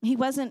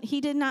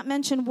he did not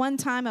mention one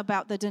time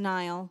about the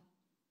denial.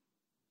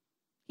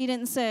 He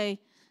didn't say,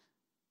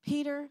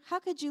 Peter, how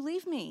could you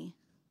leave me?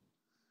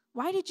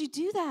 Why did you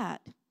do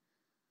that?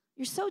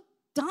 You're so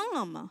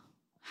dumb.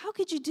 How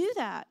could you do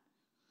that?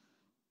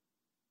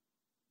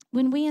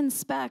 When we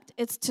inspect,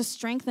 it's to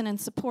strengthen and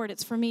support.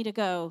 It's for me to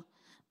go,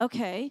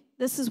 okay,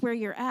 this is where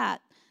you're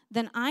at.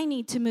 Then I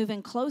need to move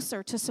in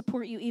closer to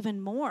support you even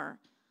more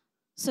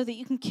so that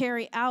you can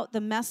carry out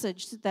the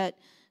message that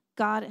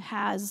God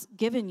has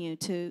given you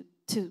to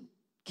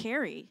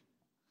carry.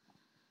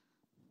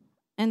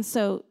 And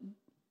so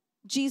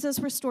Jesus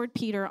restored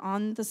Peter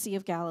on the Sea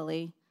of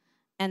Galilee.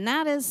 And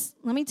that is,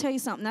 let me tell you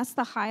something, that's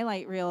the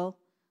highlight reel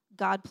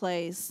God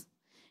plays.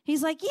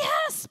 He's like,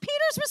 yes,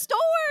 Peter's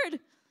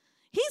restored.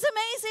 He's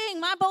amazing,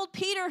 my bold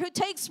Peter who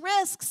takes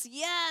risks.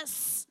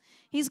 Yes,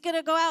 he's going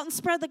to go out and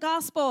spread the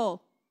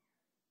gospel.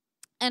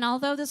 And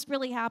although this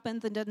really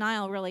happened, the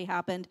denial really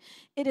happened,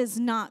 it is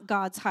not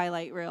God's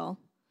highlight reel.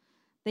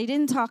 They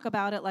didn't talk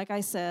about it, like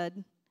I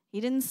said. He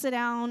didn't sit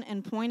down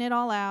and point it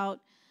all out.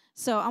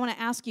 So I want to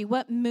ask you,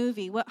 what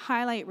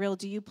highlight reel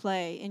do you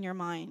play in your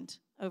mind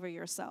over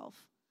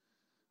yourself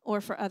or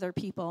for other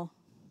people?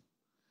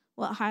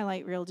 What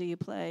highlight reel do you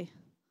play?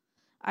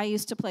 I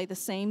used to play the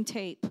same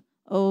tape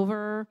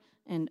over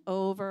and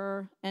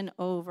over and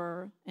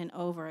over and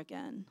over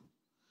again.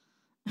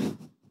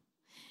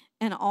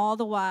 And all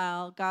the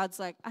while, God's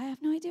like, I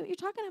have no idea what you're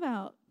talking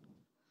about.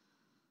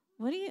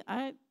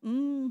 I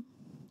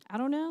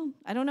don't know.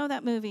 I don't know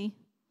that movie.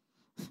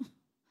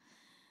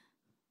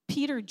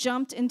 Peter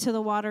jumped into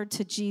the water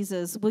to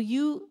Jesus. Will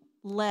you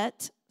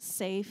let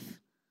safe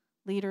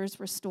leaders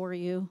restore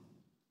you?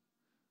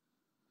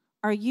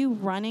 Are you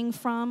running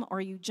from or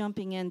are you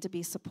jumping in to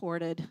be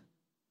supported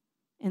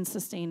in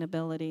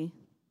sustainability?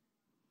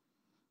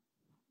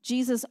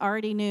 Jesus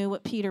already knew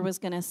what Peter was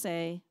going to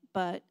say,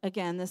 but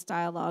again, this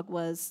dialogue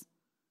was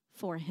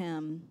for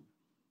him,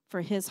 for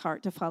his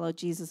heart to follow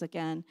Jesus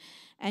again.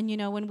 And you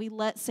know, when we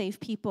let safe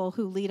people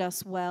who lead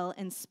us well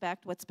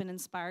inspect what's been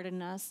inspired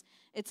in us,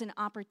 it's an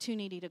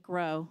opportunity to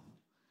grow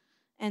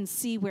and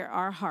see where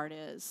our heart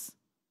is.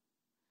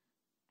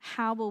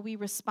 How will we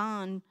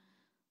respond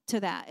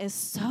to that is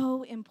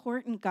so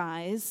important,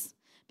 guys,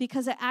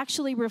 because it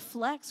actually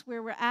reflects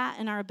where we're at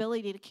in our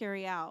ability to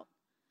carry out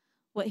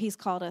what he's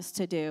called us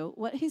to do.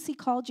 What has he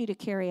called you to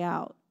carry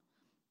out?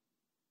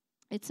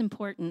 It's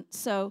important.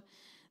 So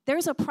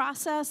there's a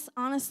process,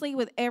 honestly,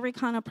 with every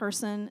kind of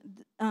person.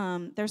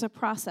 There's a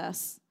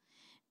process,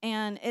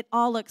 and it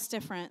all looks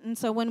different. And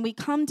so when we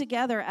come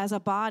together as a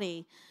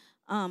body,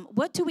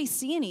 what do we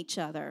see in each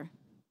other?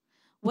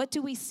 What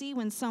do we see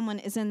when someone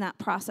is in that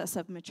process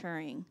of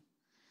maturing?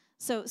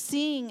 So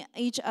seeing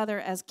each other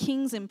as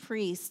kings and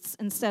priests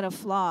instead of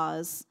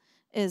flaws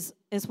is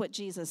what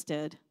Jesus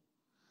did.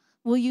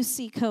 Will you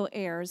see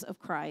co-heirs of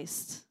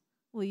Christ?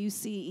 Will you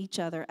see each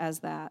other as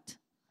that?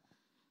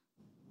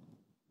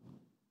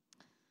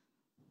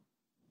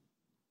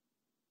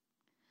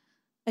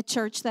 A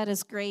church that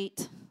is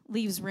great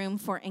leaves room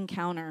for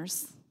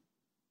encounters.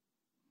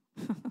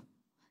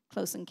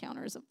 Close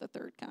encounters of the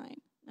third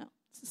kind. No,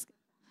 this is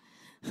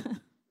good.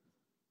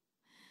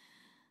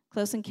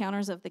 Close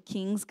encounters of the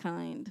king's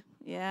kind.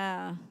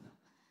 Yeah.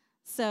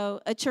 So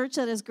a church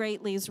that is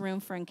great leaves room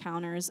for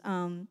encounters.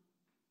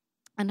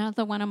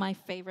 Another one of my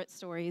favorite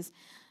stories.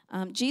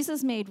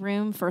 Jesus made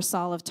room for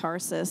Saul of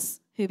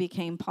Tarsus, who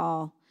became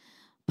Paul.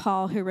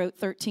 Paul, who wrote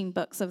 13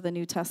 books of the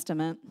New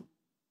Testament.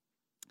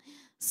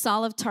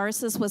 Saul of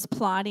Tarsus was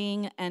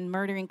plotting and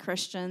murdering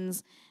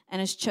Christians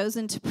and is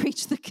chosen to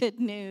preach the good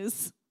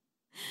news.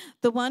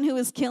 The one who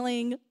is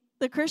killing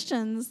the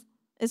Christians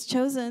is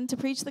chosen to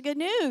preach the good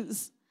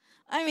news.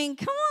 I mean,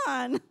 come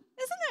on.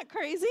 Isn't that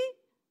crazy?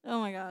 Oh,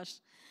 my gosh.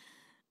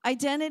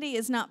 Identity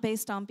is not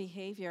based on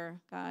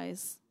behavior,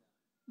 guys,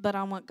 but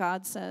on what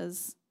God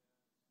says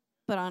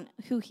but on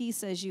who he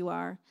says you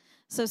are.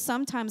 So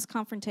sometimes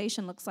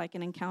confrontation looks like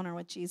an encounter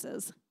with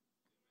Jesus.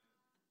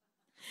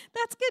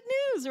 That's good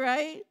news,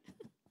 right?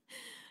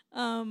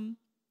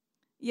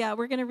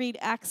 We're going to read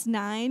Acts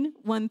 9,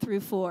 1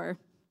 through 4.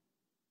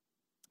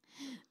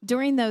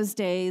 During those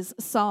days,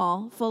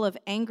 Saul, full of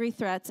angry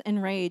threats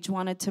and rage,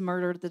 wanted to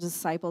murder the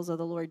disciples of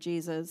the Lord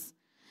Jesus.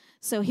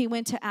 So he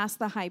went to ask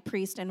the high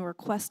priest and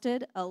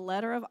requested a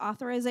letter of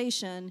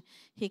authorization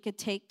he could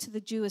take to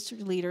the Jewish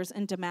leaders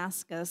in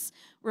Damascus,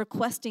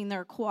 requesting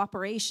their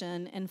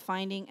cooperation in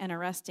finding and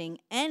arresting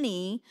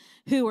any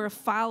who were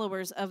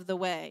followers of the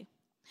way.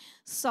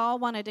 Saul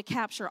wanted to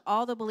capture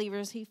all the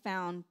believers he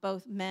found,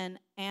 both men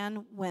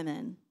and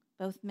women,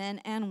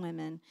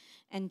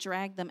 and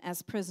drag them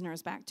as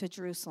prisoners back to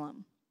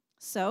Jerusalem.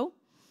 So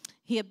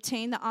he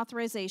obtained the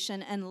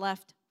authorization and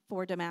left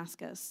for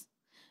Damascus.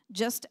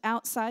 Just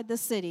outside the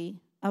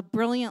city, a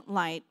brilliant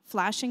light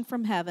flashing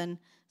from heaven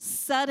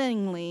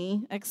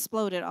suddenly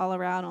exploded all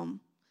around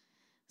him.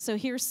 So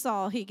here's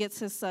Saul. He gets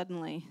his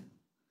suddenly.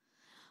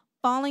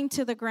 Falling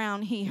to the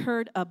ground, he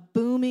heard a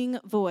booming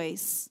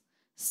voice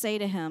say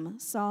to him,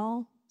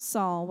 "Saul,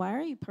 Saul, why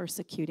are you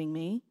persecuting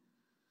me?"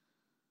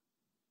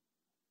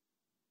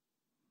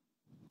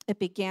 It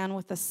began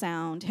with a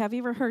sound. Have you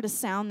ever heard a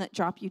sound that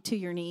dropped you to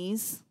your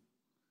knees?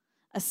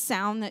 A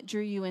sound that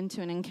drew you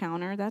into an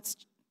encounter? That's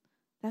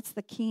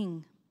the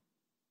King.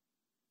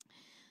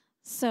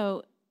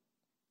 So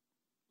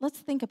let's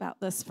think about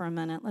this for a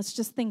minute. Let's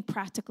just think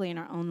practically in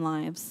our own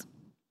lives.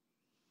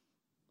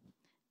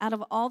 Out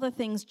of all the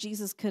things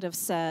Jesus could have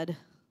said,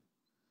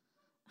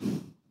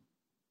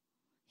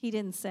 he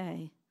didn't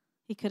say.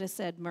 He could have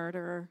said,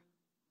 "Murderer.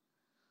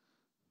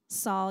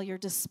 Saul, you're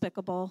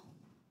despicable."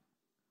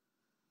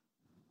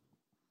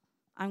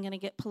 I'm going to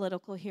get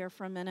political here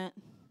for a minute.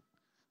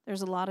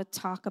 There's a lot of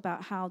talk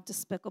about how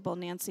despicable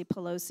Nancy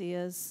Pelosi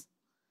is.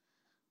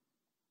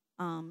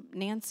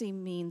 Nancy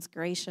means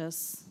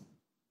gracious.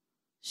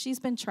 She's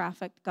been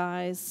trafficked,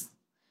 guys.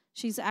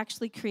 She's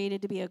actually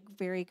created to be a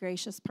very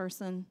gracious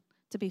person,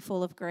 to be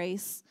full of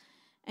grace.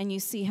 And you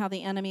see how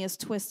the enemy has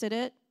twisted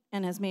it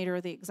and has made her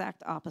the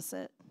exact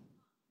opposite.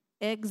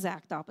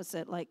 Exact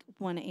opposite, like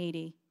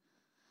 180.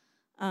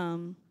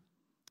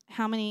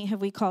 How many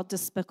have we called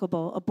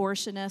despicable?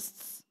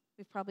 Abortionists,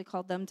 we've probably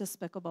called them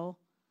despicable.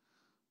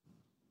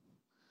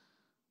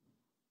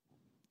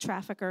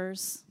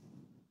 Traffickers.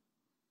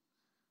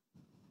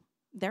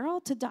 They're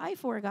all to die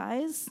for,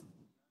 guys.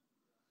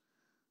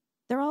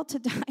 They're all to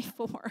die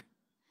for.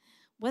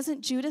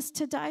 Wasn't Judas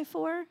to die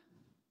for?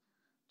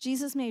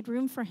 Jesus made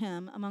room for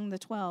him among the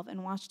 12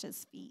 and washed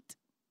his feet.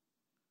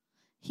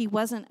 He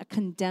wasn't a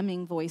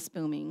condemning voice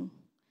booming.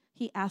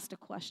 He asked a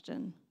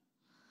question.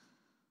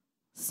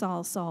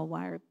 "Saul, Saul,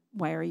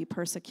 why are you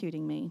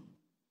persecuting me?"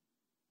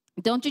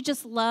 Don't you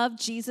just love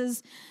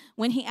Jesus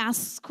when he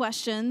asks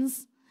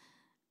questions?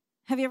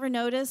 Have you ever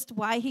noticed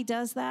why he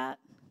does that?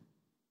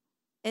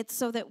 It's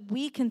so that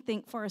we can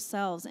think for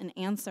ourselves and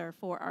answer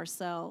for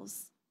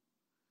ourselves.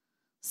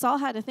 Saul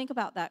had to think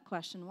about that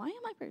question. Why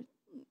am I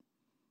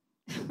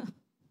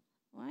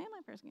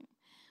persecuting?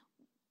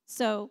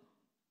 So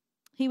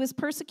he was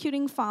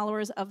persecuting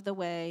followers of the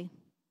way.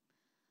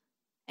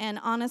 And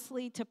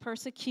honestly, to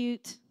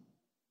persecute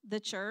the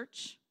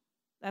church,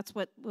 that's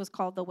what was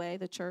called the way,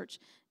 the church,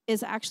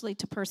 is actually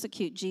to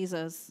persecute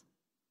Jesus.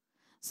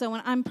 So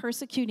when I'm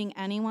persecuting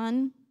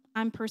anyone,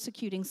 I'm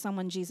persecuting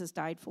someone Jesus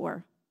died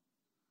for.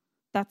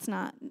 That's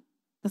not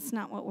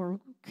what we're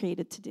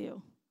created to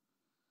do.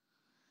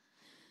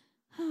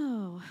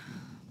 Oh.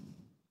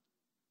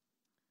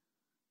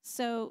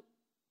 So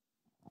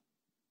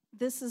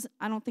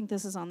I don't think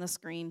this is on the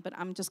screen, but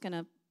I'm just going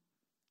to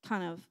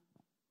kind of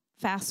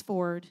fast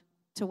forward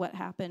to what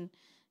happened.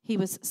 He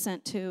was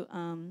sent to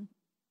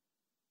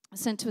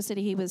a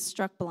city. He was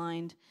struck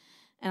blind.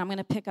 And I'm going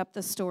to pick up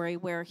the story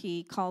where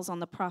he calls on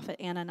the prophet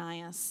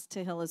Ananias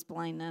to heal his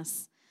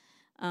blindness.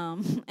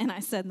 And I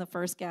said in the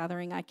first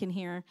gathering, I can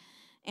hear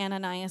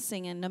Ananias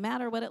singing, "No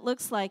matter what it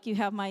looks like, you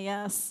have my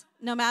yes.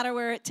 No matter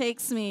where it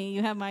takes me,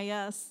 you have my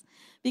yes."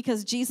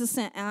 Because Jesus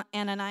sent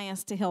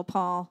Ananias to heal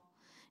Paul.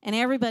 And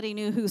everybody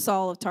knew who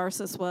Saul of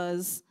Tarsus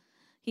was.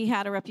 He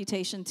had a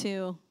reputation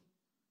too.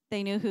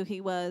 They knew who he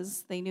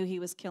was. They knew he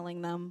was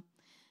killing them.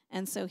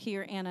 And so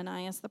here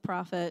Ananias the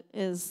prophet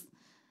is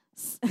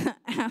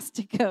asked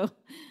to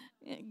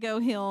go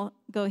heal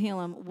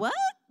him. What?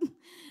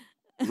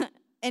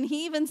 And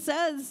he even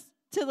says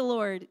to the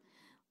Lord,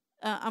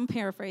 I'm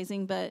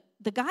paraphrasing, but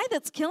the guy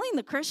that's killing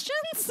the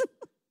Christians,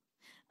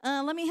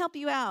 let me help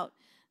you out.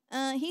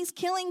 He's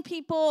killing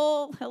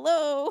people.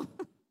 Hello.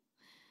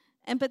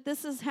 But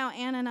this is how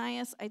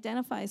Ananias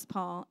identifies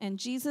Paul. And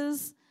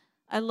Jesus,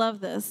 I love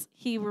this.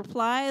 He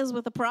replies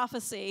with a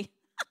prophecy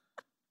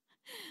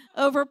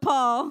over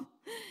Paul.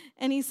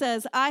 And he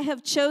says, "I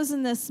have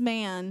chosen this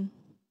man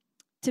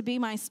to be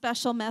my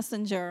special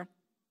messenger."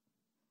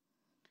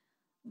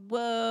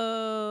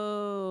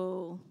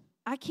 Whoa.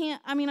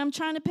 I'm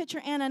trying to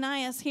picture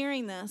Ananias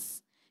hearing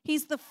this.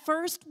 He's the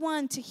first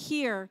one to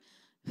hear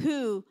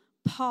who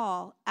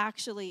Paul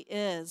actually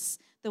is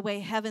the way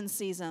heaven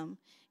sees him.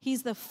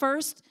 He's the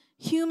first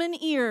human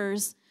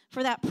ears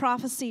for that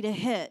prophecy to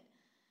hit.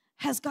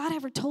 Has God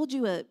ever told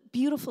you a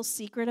beautiful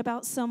secret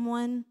about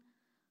someone,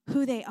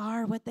 who they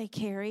are, what they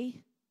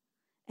carry?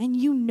 And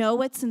you know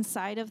what's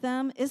inside of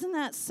them? Isn't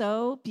that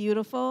so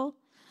beautiful?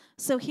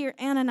 So here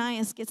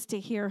Ananias gets to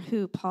hear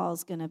who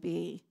Paul's going to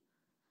be.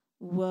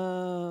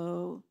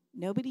 Whoa,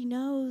 nobody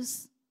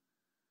knows.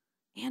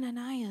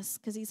 Ananias,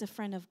 because he's a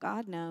friend of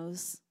God,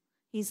 knows.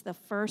 He's the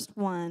first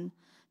one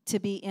to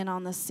be in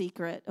on the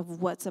secret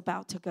of what's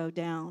about to go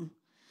down.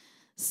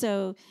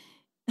 So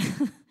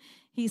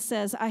he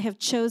says, I have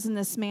chosen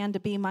this man to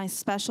be my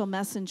special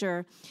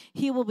messenger.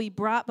 He will be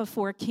brought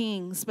before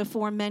kings,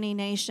 before many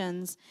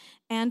nations,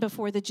 and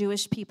before the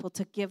Jewish people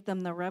to give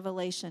them the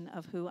revelation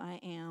of who I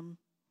am.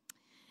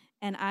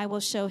 And I will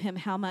show him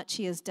how much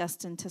he is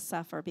destined to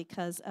suffer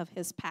because of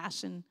his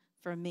passion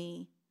for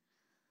me.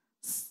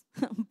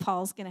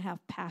 Paul's going to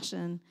have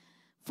passion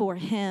for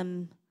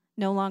him,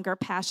 no longer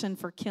passion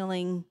for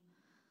killing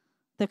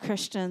the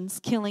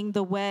Christians, killing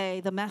the way,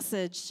 the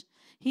message.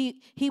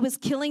 He was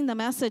killing the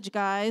message,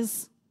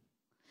 guys,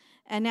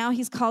 and now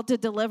he's called to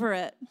deliver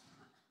it.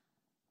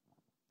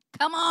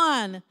 Come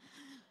on.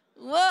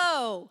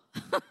 Whoa.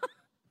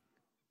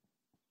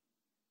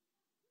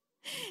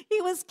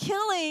 He was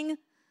killing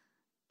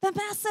the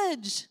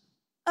message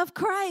of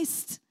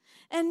Christ,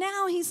 and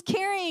now he's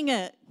carrying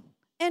it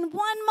in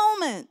one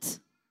moment.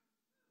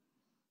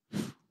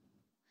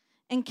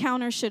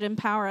 Encounters should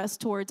empower us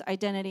towards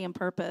identity and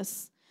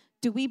purpose.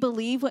 Do we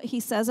believe what he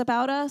says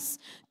about us?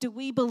 Do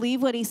we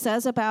believe what he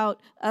says about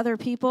other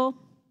people?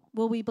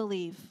 Will we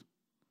believe?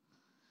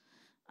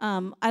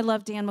 I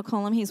love Dan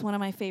McCollum. He's one of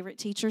my favorite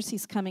teachers.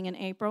 He's coming in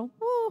April.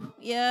 Woo,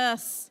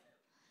 yes.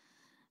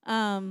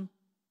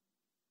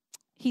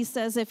 He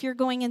says, if you're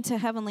going into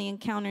heavenly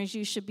encounters,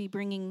 you should be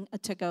bringing a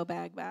to-go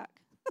bag back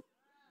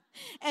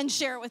and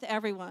share it with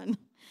everyone.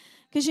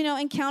 Because,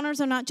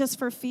 encounters are not just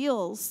for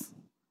feels.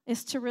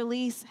 It's to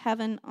release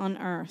heaven on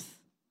earth.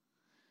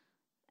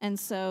 And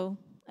so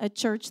a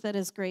church that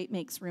is great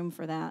makes room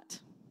for that.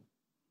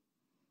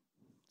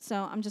 So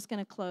I'm just going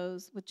to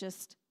close with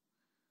just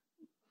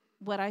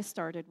what I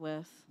started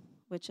with,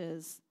 which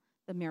is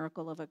the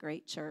miracle of a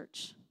great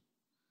church,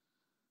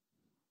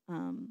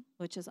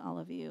 which is all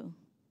of you.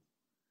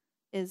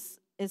 Is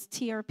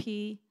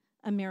TRP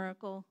a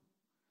miracle?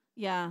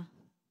 Yeah.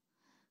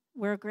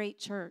 We're a great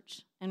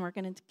church, and we're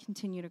going to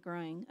continue to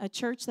growing. A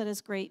church that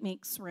is great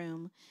makes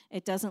room.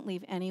 It doesn't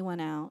leave anyone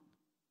out.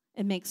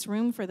 It makes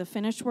room for the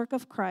finished work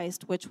of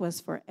Christ, which was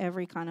for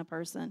every kind of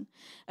person.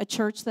 A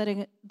church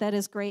that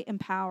is great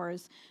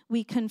empowers.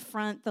 We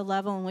confront the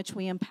level in which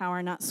we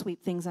empower, not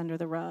sweep things under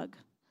the rug.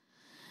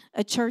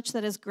 A church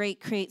that is great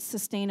creates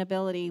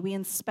sustainability. We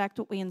inspect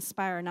what we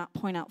inspire, not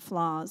point out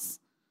flaws.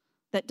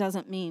 That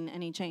doesn't mean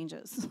any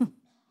changes.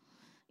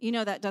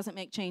 That doesn't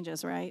make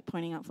changes, right?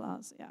 Pointing out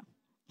flaws, yeah.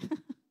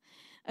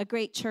 A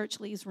great church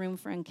leaves room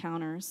for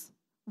encounters,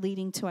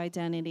 leading to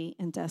identity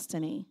and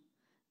destiny.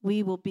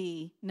 We will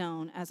be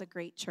known as a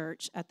great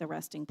church at the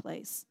resting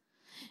place.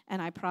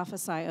 And I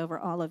prophesy over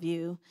all of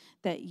you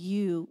that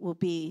you will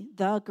be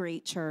the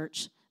great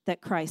church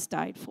that Christ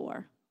died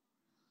for,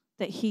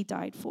 that he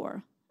died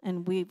for.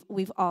 And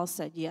we've all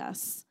said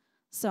yes.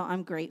 So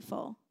I'm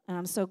grateful. And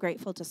I'm so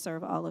grateful to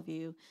serve all of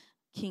you,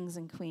 kings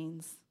and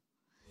queens.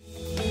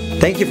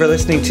 Thank you for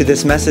listening to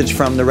this message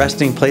from The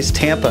Resting Place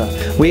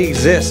Tampa. We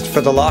exist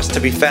for the lost to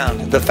be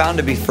found, the found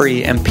to be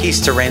free, and peace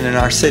to reign in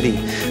our city.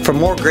 For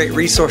more great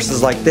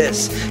resources like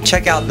this,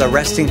 check out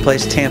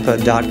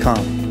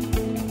therestingplacetampa.com.